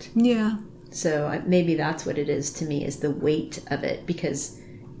t-shirt. Yeah. So maybe that's what it is to me, is the weight of it, because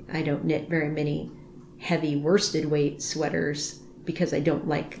I don't knit very many heavy worsted weight sweaters because I don't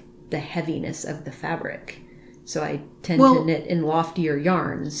like the heaviness of the fabric. So I tend to knit in loftier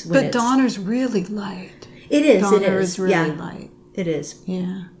yarns. But Donner's really light. It is. Donner is really light. It is.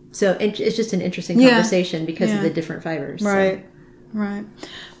 Yeah. So it's just an interesting conversation because of the different fibers. Right. So. Right.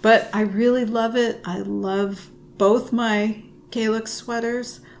 But I really love it. I love both my calyx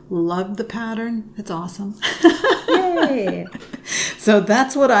sweaters. Love the pattern. It's awesome. Yay. So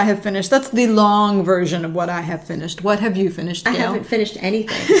that's what I have finished. That's the long version of what I have finished. What have you finished, Gail? I haven't finished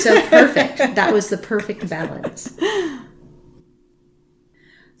anything. So perfect. That was the perfect balance.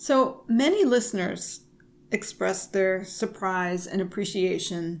 So many listeners expressed their surprise and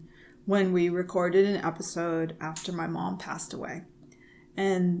appreciation when we recorded an episode after my mom passed away.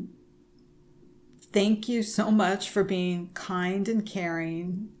 And thank you so much for being kind and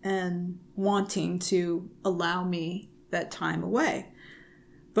caring and wanting to allow me that time away.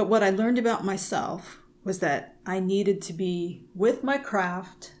 But what I learned about myself was that I needed to be with my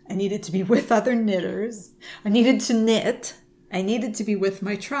craft. I needed to be with other knitters. I needed to knit. I needed to be with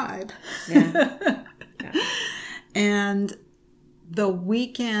my tribe. Yeah. And the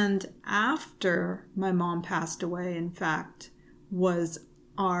weekend after my mom passed away, in fact, was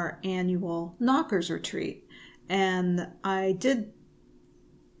our annual Knockers retreat. And I did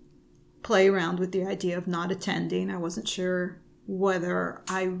play around with the idea of not attending. I wasn't sure whether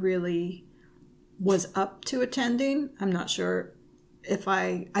I really was up to attending. I'm not sure if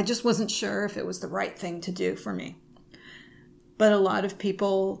I just wasn't sure if it was the right thing to do for me. But a lot of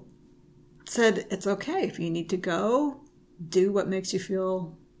people said, it's okay if you need to go, do what makes you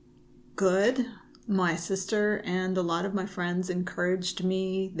feel good. My sister and a lot of my friends encouraged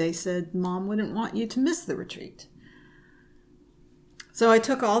me. They said, Mom wouldn't want you to miss the retreat. So I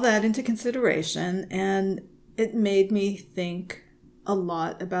took all that into consideration, and it made me think a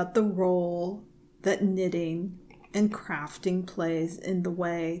lot about the role that knitting and crafting plays in the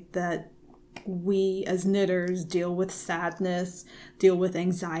way that we as knitters deal with sadness, deal with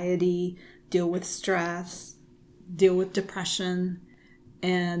anxiety, deal with stress, deal with depression.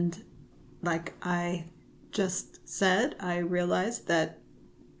 And like I just said, I realized that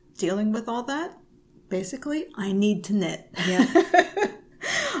dealing with all that, basically, I need to knit. Yeah.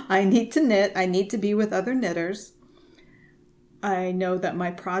 I need to knit. I need to be with other knitters. I know that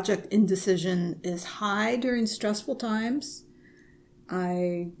my project indecision is high during stressful times.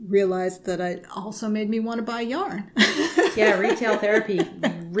 I realized that it also made me want to buy yarn. Yeah, retail therapy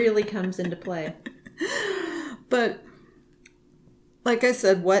really comes into play. But like I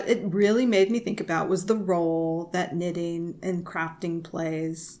said, what it really made me think about was the role that knitting and crafting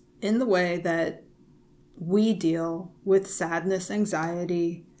plays in the way that we deal with sadness,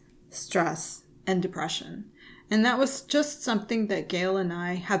 anxiety, stress, and depression. And that was just something that Gail and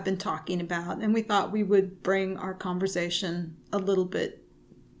I have been talking about, and we thought we would bring our conversation a little bit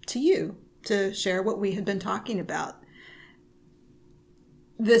to you to share what we had been talking about.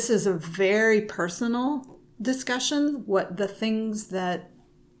 This is a very personal discussion, what the things that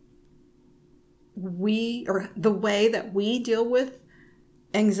the way that we deal with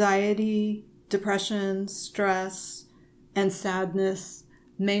anxiety, depression, stress, and sadness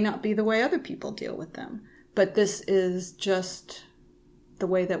may not be the way other people deal with them. But this is just the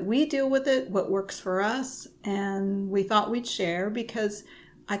way that we deal with it, what works for us, and we thought we'd share because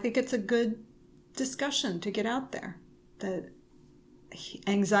I think it's a good discussion to get out there. That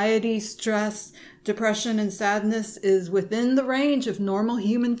anxiety, stress, depression, and sadness is within the range of normal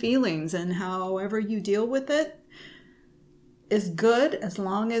human feelings, and however you deal with it is good as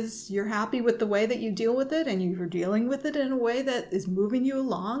long as you're happy with the way that you deal with it and you're dealing with it in a way that is moving you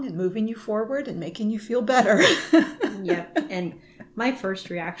along and moving you forward and making you feel better. Yep. And my first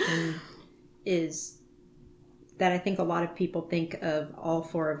reaction is that I think a lot of people think of all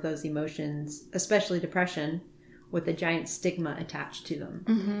four of those emotions, especially depression, with a giant stigma attached to them.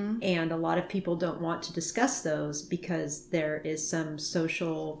 Mm-hmm. And a lot of people don't want to discuss those because there is some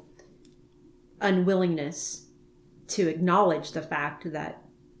social unwillingness to acknowledge the fact that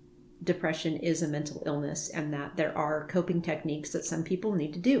depression is a mental illness and that there are coping techniques that some people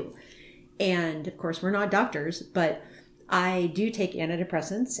need to do. And of course, we're not doctors, but I do take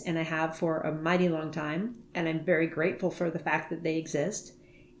antidepressants, and I have for a mighty long time, and I'm very grateful for the fact that they exist,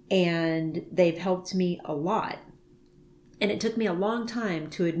 and they've helped me a lot. And it took me a long time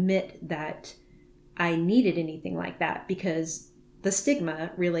to admit that I needed anything like that because the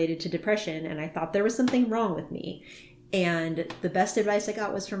stigma related to depression, and I thought there was something wrong with me. And the best advice I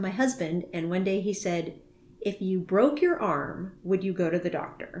got was from my husband, and one day he said, if you broke your arm, would you go to the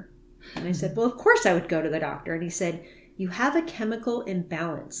doctor? And I said, well, of course I would go to the doctor. And he said, you have a chemical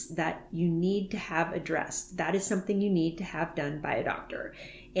imbalance that you need to have addressed. That is something you need to have done by a doctor.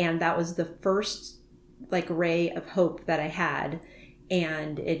 And that was the first ray of hope that I had,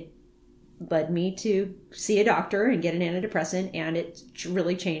 and it led me to see a doctor and get an antidepressant, and it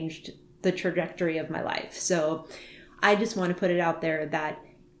really changed the trajectory of my life. So I just want to put it out there that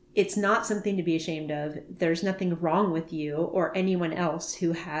it's not something to be ashamed of. There's nothing wrong with you or anyone else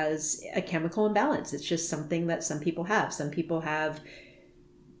who has a chemical imbalance. It's just something that some people have. Some people have,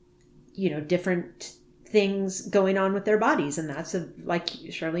 different things going on with their bodies, and that's, like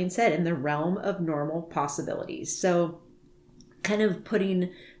Charlene said, in the realm of normal possibilities. So kind of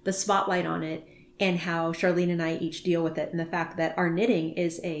putting the spotlight on it and how Charlene and I each deal with it, and the fact that our knitting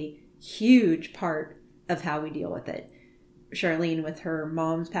is a huge part of how we deal with it. Charlene with her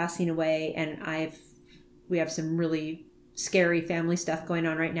mom's passing away, and we have some really scary family stuff going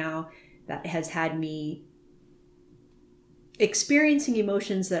on right now that has had me experiencing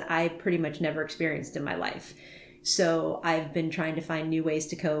emotions that I pretty much never experienced in my life. So I've been trying to find new ways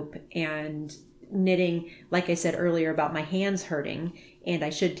to cope, and knitting, like I said earlier about my hands hurting, and I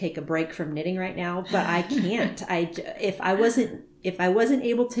should take a break from knitting right now, but I can't. If I wasn't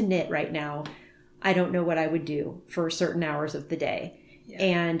able to knit right now, I don't know what I would do for certain hours of the day. Yeah.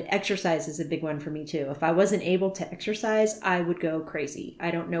 And exercise is a big one for me too. If I wasn't able to exercise, I would go crazy.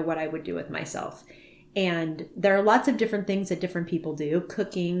 I don't know what I would do with myself. And there are lots of different things that different people do,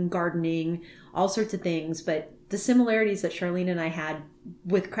 cooking, gardening, all sorts of things. But the similarities that Charlene and I had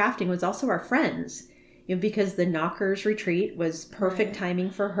with crafting was also our friends. because the Knockers retreat was perfect timing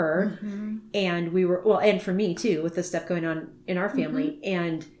for her. And we were, and for me too, with the stuff going on in our family.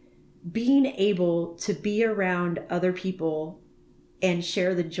 And being able to be around other people and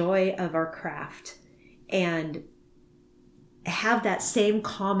share the joy of our craft and have that same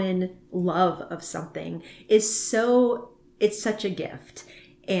common love of something it's such a gift.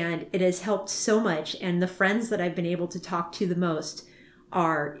 And it has helped so much. And the friends that I've been able to talk to the most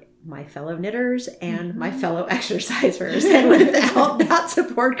are my fellow knitters and my fellow exercisers. And without that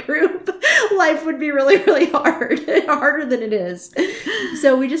support group, life would be really, really hard, harder than it is.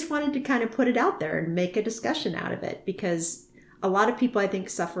 So we just wanted to kind of put it out there and make a discussion out of it, because a lot of people, I think,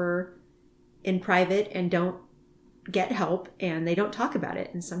 suffer in private and don't get help, and they don't talk about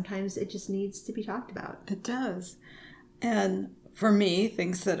it. And sometimes it just needs to be talked about. It does. And for me,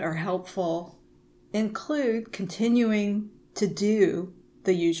 things that are helpful include continuing to do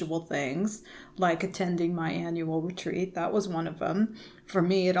the usual things, like attending my annual retreat. That was one of them. For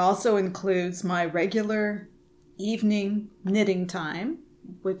me, it also includes my regular evening knitting time,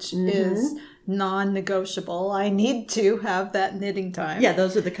 which is non-negotiable. I need to have that knitting time. Yeah,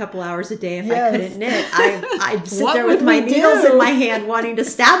 those are the couple hours a day. If I couldn't knit, I'd sit there with my needles in my hand wanting to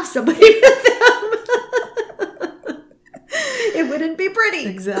stab somebody with them. It wouldn't be pretty.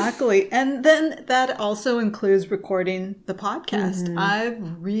 Exactly. And then that also includes recording the podcast.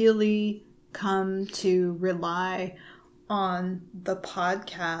 I've really come to rely on the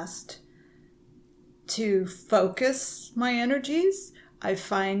podcast to focus my energies. I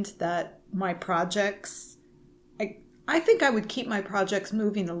find that my projects, I think I would keep my projects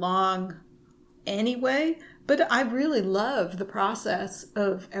moving along anyway, but I really love the process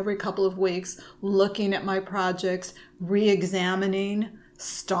of every couple of weeks looking at my projects, re-examining.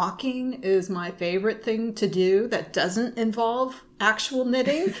 Stalking is my favorite thing to do that doesn't involve actual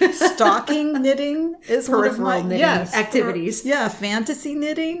knitting. Stalking knitting is peripheral one of my knitting activities. Fantasy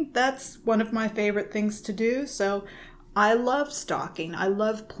knitting. That's one of my favorite things to do. So I love stalking. I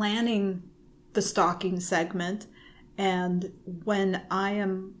love planning the stalking segment. And when I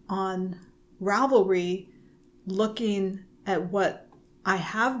am on Ravelry looking at what I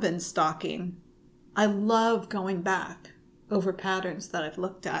have been stalking, I love going back over patterns that I've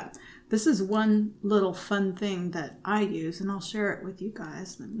looked at. This is one little fun thing that I use, and I'll share it with you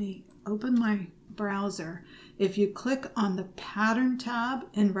guys. Let me open my browser. If you click on the pattern tab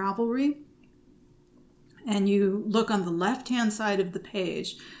in Ravelry and you look on the left-hand side of the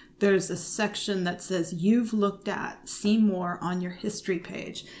page, there's a section that says you've looked at, see more on your history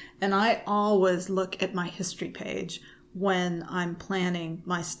page. And I always look at my history page when I'm planning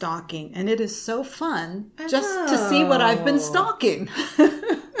my stalking. And it is so fun just to see what I've been stalking.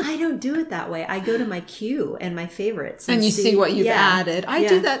 I don't do it that way. I go to my queue and my favorites. And you see what you've added. I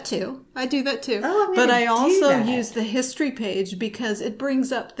do that too. Oh, but I also use the history page because it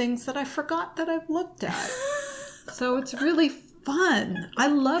brings up things that I forgot that I've looked at. So it's really fun. I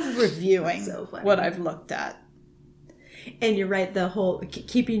love reviewing what I've looked at. And you're right, the whole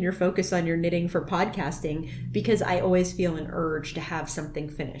keeping your focus on your knitting for podcasting, because I always feel an urge to have something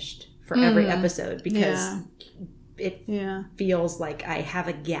finished for every episode, because it feels like I have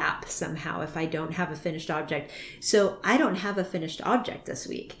a gap somehow if I don't have a finished object. So I don't have a finished object this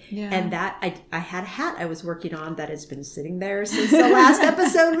week. Yeah. And that I had a hat I was working on that has been sitting there since the last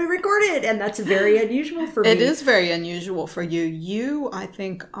episode we recorded. And that's very unusual for me. It is very unusual for you. You, I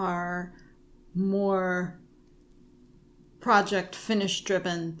think, are more project finish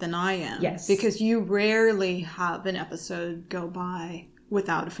driven than I am. Yes. Because you rarely have an episode go by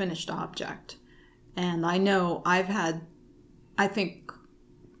without a finished object. And I know I've had, I think,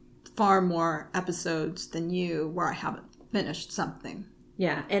 far more episodes than you where I haven't finished something.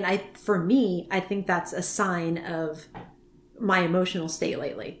 Yeah. And for me, I think that's a sign of my emotional state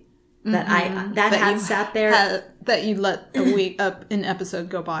lately. That sat there. That you let an episode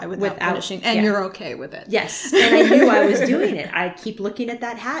go by without finishing, and you're okay with it. Yes. And I knew I was doing it. I keep looking at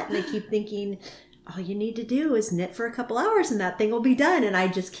that hat and I keep thinking, all you need to do is knit for a couple hours and that thing will be done. And I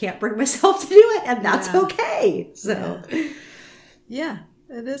just can't bring myself to do it. And that's okay. So, yeah,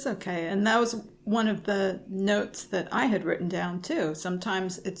 it is okay. And that was one of the notes that I had written down too.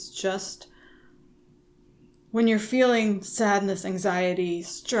 Sometimes it's just when you're feeling sadness, anxiety,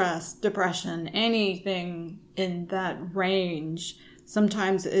 stress, depression, anything in that range,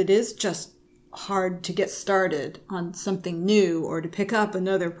 sometimes it is just hard to get started on something new or to pick up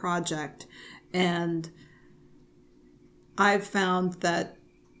another project. And I've found that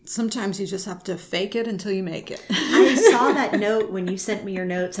sometimes you just have to fake it until you make it. I saw that note when you sent me your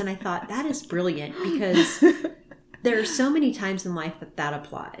notes, and I thought, that is brilliant, because There are so many times in life that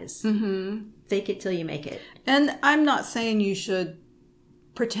applies. Mm-hmm. Fake it till you make it. And I'm not saying you should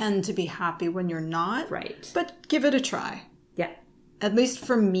pretend to be happy when you're not. Right. But give it a try. Yeah. At least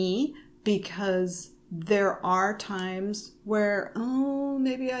for me, because there are times where,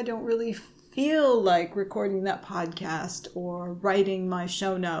 maybe I don't really feel like recording that podcast or writing my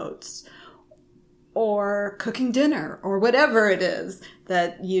show notes or cooking dinner or whatever it is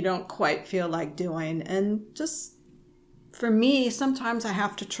that you don't quite feel like doing. And just for me, sometimes I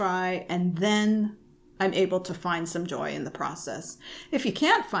have to try, and then I'm able to find some joy in the process. If you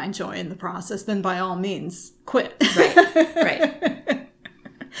can't find joy in the process, then by all means, quit. Right.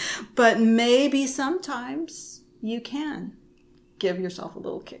 But maybe sometimes you can give yourself a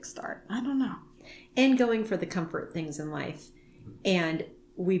little kickstart. I don't know. And going for the comfort things in life. And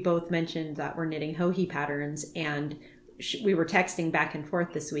we both mentioned that we're knitting Hohi patterns, and we were texting back and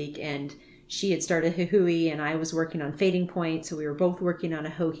forth this week, and she had started Huhui and I was working on Fading Point. So we were both working on a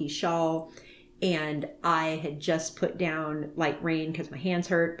Hohi shawl, and I had just put down Light Rain because my hands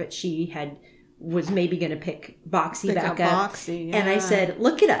hurt, but she was maybe going to pick Boxy back up. Boxy, yeah. And I said,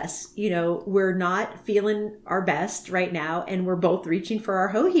 look at us, we're not feeling our best right now. And we're both reaching for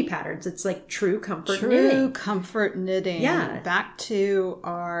our Hohi patterns. It's like true comfort knitting. True comfort knitting. Yeah. Back to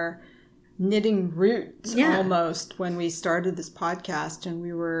our knitting roots almost when we started this podcast, and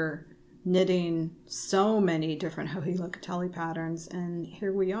we were knitting so many different Hohi Locatelli patterns, and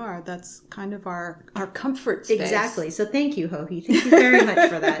here we are. That's kind of our comfort space. Exactly. So thank you, Hohi. Thank you very much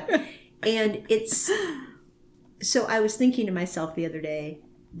for that. And so I was thinking to myself the other day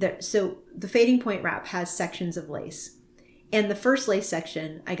so the Fading Point wrap has sections of lace, and the first lace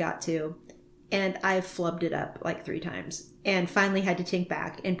section I got to, and I flubbed it up like 3 times, and finally had to think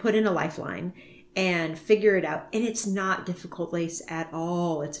back and put in a lifeline and figure it out. And it's not difficult lace at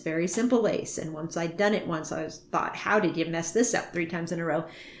all. It's very simple lace. And once I'd done it once, I thought, how did you mess this up 3 times in a row?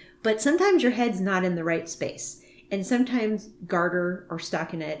 But sometimes your head's not in the right space. And sometimes garter or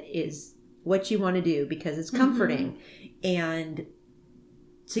stockinette is what you want to do because it's comforting. Mm-hmm. And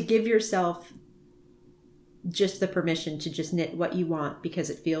to give yourself just the permission to just knit what you want because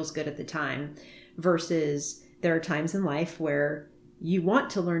it feels good at the time, versus there are times in life where you want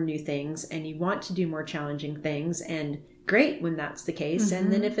to learn new things and you want to do more challenging things, and great when that's the case. Mm-hmm.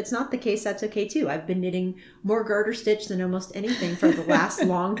 And then if it's not the case, that's okay too. I've been knitting more garter stitch than almost anything for the last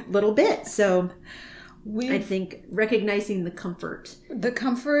long little bit. So I think recognizing the comfort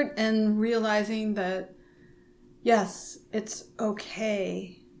and realizing that, yes, it's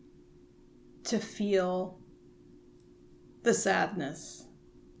okay to feel the sadness.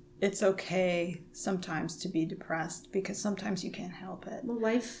 It's okay sometimes to be depressed because sometimes you can't help it. Well,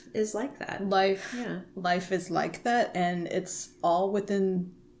 life is like that. Life is like that, and it's all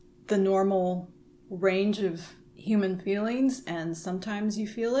within the normal range of human feelings, and sometimes you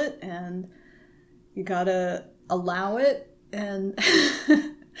feel it, and you gotta allow it, and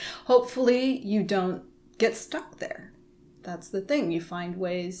hopefully you don't get stuck there. That's the thing. You find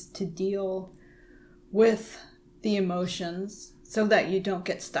ways to deal with the emotions so that you don't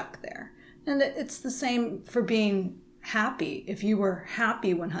get stuck there. And it's the same for being happy. If you were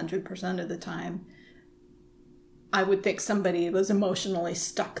happy 100% of the time, I would think somebody was emotionally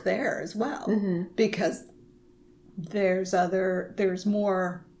stuck there as well. Mm-hmm. Because there's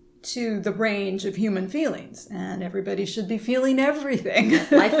more to the range of human feelings, and everybody should be feeling everything.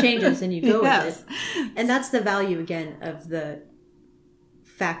 Life changes and you go with it. And that's the value again of the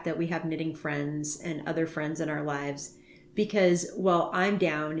fact that we have knitting friends and other friends in our lives, because while I'm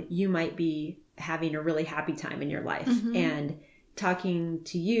down, you might be having a really happy time in your life. Mm-hmm. And talking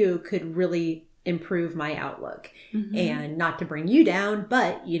to you could really improve my outlook. Mm-hmm. And not to bring you down,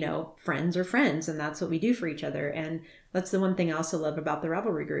 but friends are friends, and that's what we do for each other. And that's the one thing I also love about the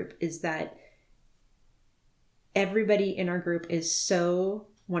Ravelry group, is that everybody in our group is so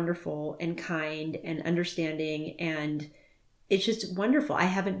wonderful and kind and understanding, and it's just wonderful. I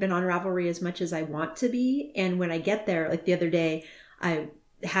haven't been on Ravelry as much as I want to be, and when I get there, like the other day, I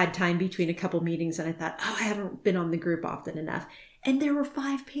had time between a couple meetings and I thought, I haven't been on the group often enough. And there were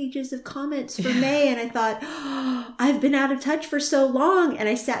 5 pages of comments for May. And I thought, I've been out of touch for so long. And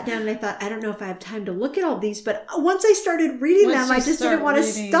I sat down and I thought, I don't know if I have time to look at all these. But once I started reading them, I just didn't want to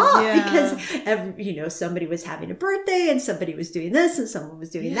stop because, somebody was having a birthday and somebody was doing this and someone was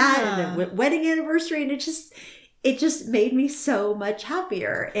doing that and a wedding anniversary. And it just made me so much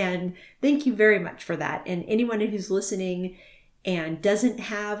happier. And thank you very much for that. And anyone who's listening and doesn't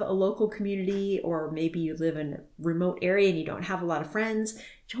have a local community, or maybe you live in a remote area and you don't have a lot of friends,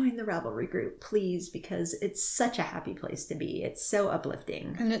 join the Ravelry group, please, because it's such a happy place to be. It's so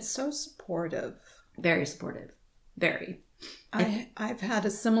uplifting. And it's so supportive. Very supportive. Very. I've had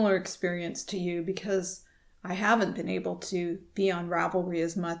a similar experience to you because I haven't been able to be on Ravelry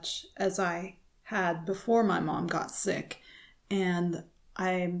as much as I had before my mom got sick. And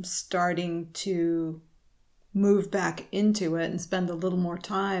I'm starting to move back into it and spend a little more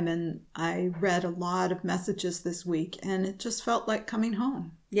time. And I read a lot of messages this week, and it just felt like coming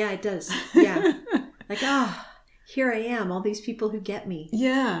home. Yeah, it does. Yeah. Like, here I am, all these people who get me.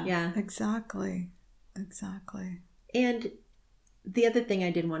 Yeah. Yeah. Exactly. And the other thing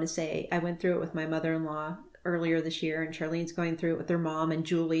I did want to say, I went through it with my mother-in-law earlier this year, and Charlene's going through it with her mom, and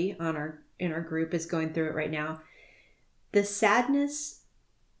Julie in our group is going through it right now. The sadness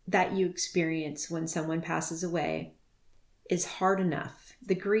that you experience when someone passes away is hard enough.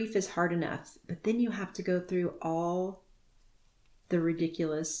 The grief is hard enough, but then you have to go through all the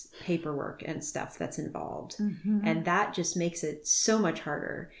ridiculous paperwork and stuff that's involved. Mm-hmm. And that just makes it so much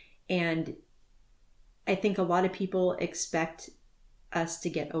harder. And I think a lot of people expect us to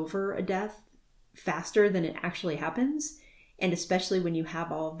get over a death faster than it actually happens. And especially when you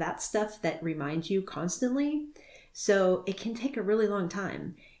have all of that stuff that reminds you constantly. So it can take a really long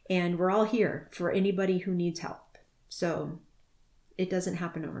time. And we're all here for anybody who needs help. So it doesn't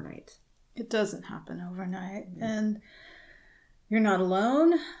happen overnight. It doesn't happen overnight. Mm-hmm. And you're not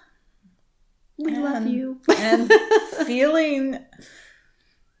alone. We love you. And feeling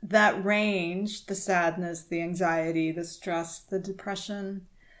that range, the sadness, the anxiety, the stress, the depression,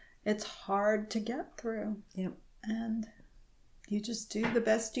 it's hard to get through. Yep. And you just do the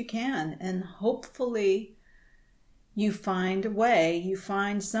best you can. And hopefully you find a way, you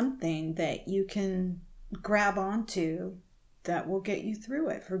find something that you can grab onto that will get you through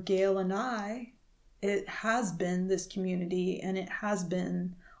it. For Gail and I, it has been this community, and it has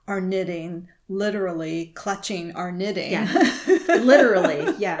been our knitting, literally clutching our knitting. Yeah,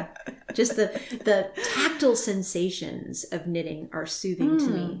 literally, yeah. Just the tactile sensations of knitting are soothing to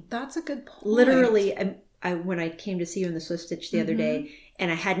me. That's a good point. Literally, I when I came to see you in the Swift Stitch the other day,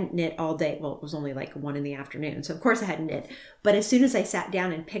 and I hadn't knit all day. Well, it was only like 1 p.m, so of course I hadn't knit. But as soon as I sat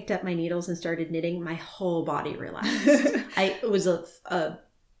down and picked up my needles and started knitting, my whole body relaxed. It was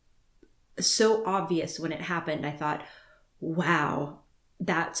so obvious when it happened. I thought, wow,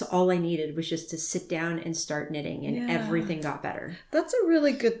 that's all I needed was just to sit down and start knitting, and everything got better. That's a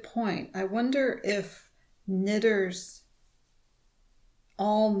really good point. I wonder if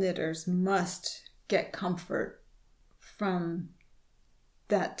all knitters must get comfort from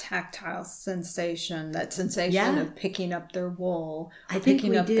that tactile sensation, of picking up their wool,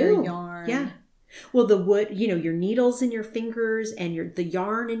 picking up their yarn. Yeah. Well, the wood, your needles in your fingers and the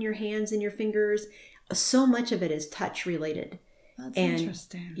yarn in your hands and your fingers, so much of it is touch related. That's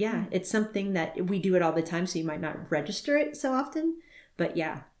interesting. Yeah, it's something that we do it all the time, so you might not register it so often. But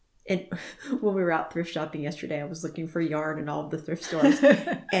yeah. And when we were out thrift shopping yesterday, I was looking for yarn in all of the thrift stores.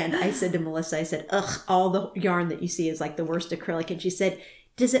 And I said to Melissa, all the yarn that you see is like the worst acrylic. And she said,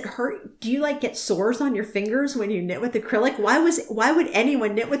 does it hurt? Do you get sores on your fingers when you knit with acrylic? Why would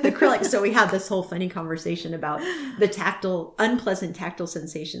anyone knit with acrylic? So we had this whole funny conversation about the unpleasant tactile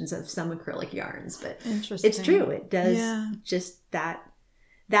sensations of some acrylic yarns. But it's true. It does just that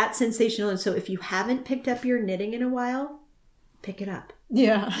sensation. And so if you haven't picked up your knitting in a while, pick it up.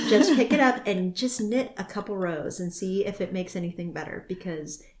 Yeah. Just pick it up and just knit a couple rows and see if it makes anything better,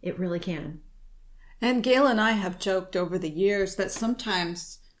 because it really can. And Gail and I have joked over the years that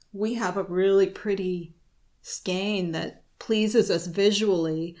sometimes we have a really pretty skein that pleases us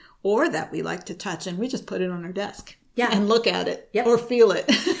visually, or that we like to touch, and we just put it on our desk and look at it or feel it.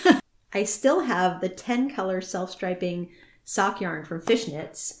 I still have the 10-color self-striping sock yarn from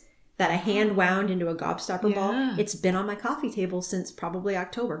Fishnets that I hand wound into a gobstopper ball. It's been on my coffee table since probably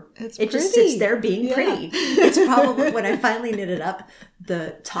October. It just sits there being pretty. It's probably, when I finally knit it up,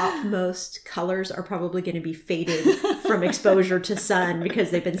 the topmost colors are probably going to be faded from exposure to sun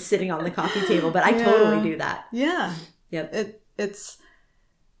because they've been sitting on the coffee table. But I totally do that. Yeah. Yep. It's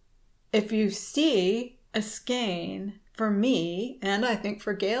if you see a skein, for me, and I think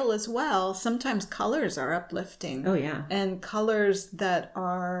for Gail as well, sometimes colors are uplifting. Oh, yeah. And colors that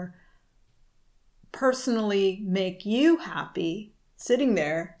are personally make you happy, sitting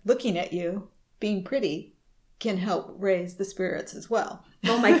there looking at you being pretty, can help raise the spirits as well.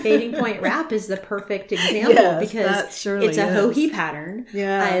 Well, my Fading Point wrap is the perfect example because it's a ho-he pattern.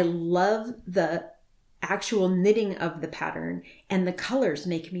 Yeah. I love the actual knitting of the pattern, and the colors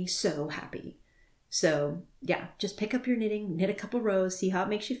make me so happy. So yeah, just pick up your knitting, knit a couple rows, see how it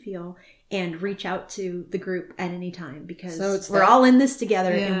makes you feel, and reach out to the group at any time, because we're all in this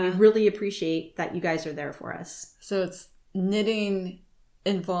together, and we really appreciate that you guys are there for us. So knitting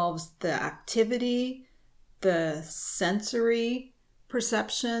involves the activity the sensory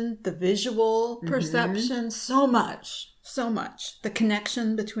perception, the visual perception, so much. The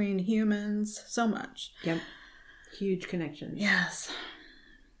connection between humans, so much. Yep. Huge connections. Yes.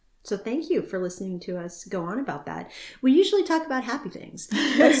 So thank you for listening to us go on about that. We usually talk about happy things,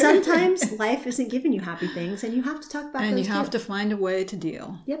 but sometimes life isn't giving you happy things, and you have to talk about and those you have to find a way to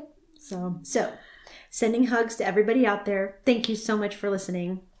deal. Yep. So sending hugs to everybody out there. Thank you so much for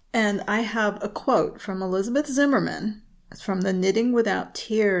listening. And I have a quote from Elizabeth Zimmerman. It's from the Knitting Without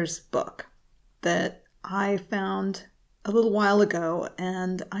Tears book that I found a little while ago,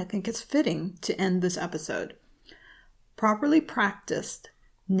 and I think it's fitting to end this episode. Properly practiced,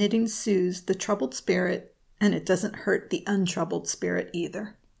 knitting soothes the troubled spirit, and it doesn't hurt the untroubled spirit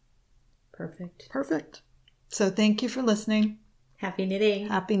either. Perfect. So thank you for listening. Happy knitting.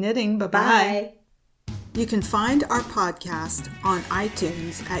 Happy knitting. Bye-bye. Bye. You can find our podcast on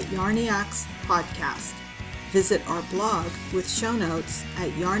iTunes at Yarniacs Podcast. Visit our blog with show notes at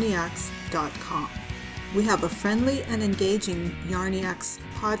yarniacs.com. We have a friendly and engaging Yarniacs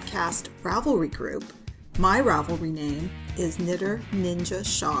podcast Ravelry group. My Ravelry name is Knitter Ninja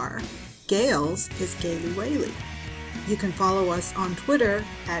Shar. Gail's is Gaily Whaley. You can follow us on Twitter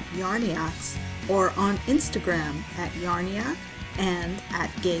at Yarniacs or on Instagram at Yarniac and at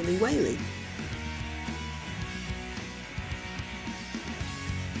Gaily Whaley.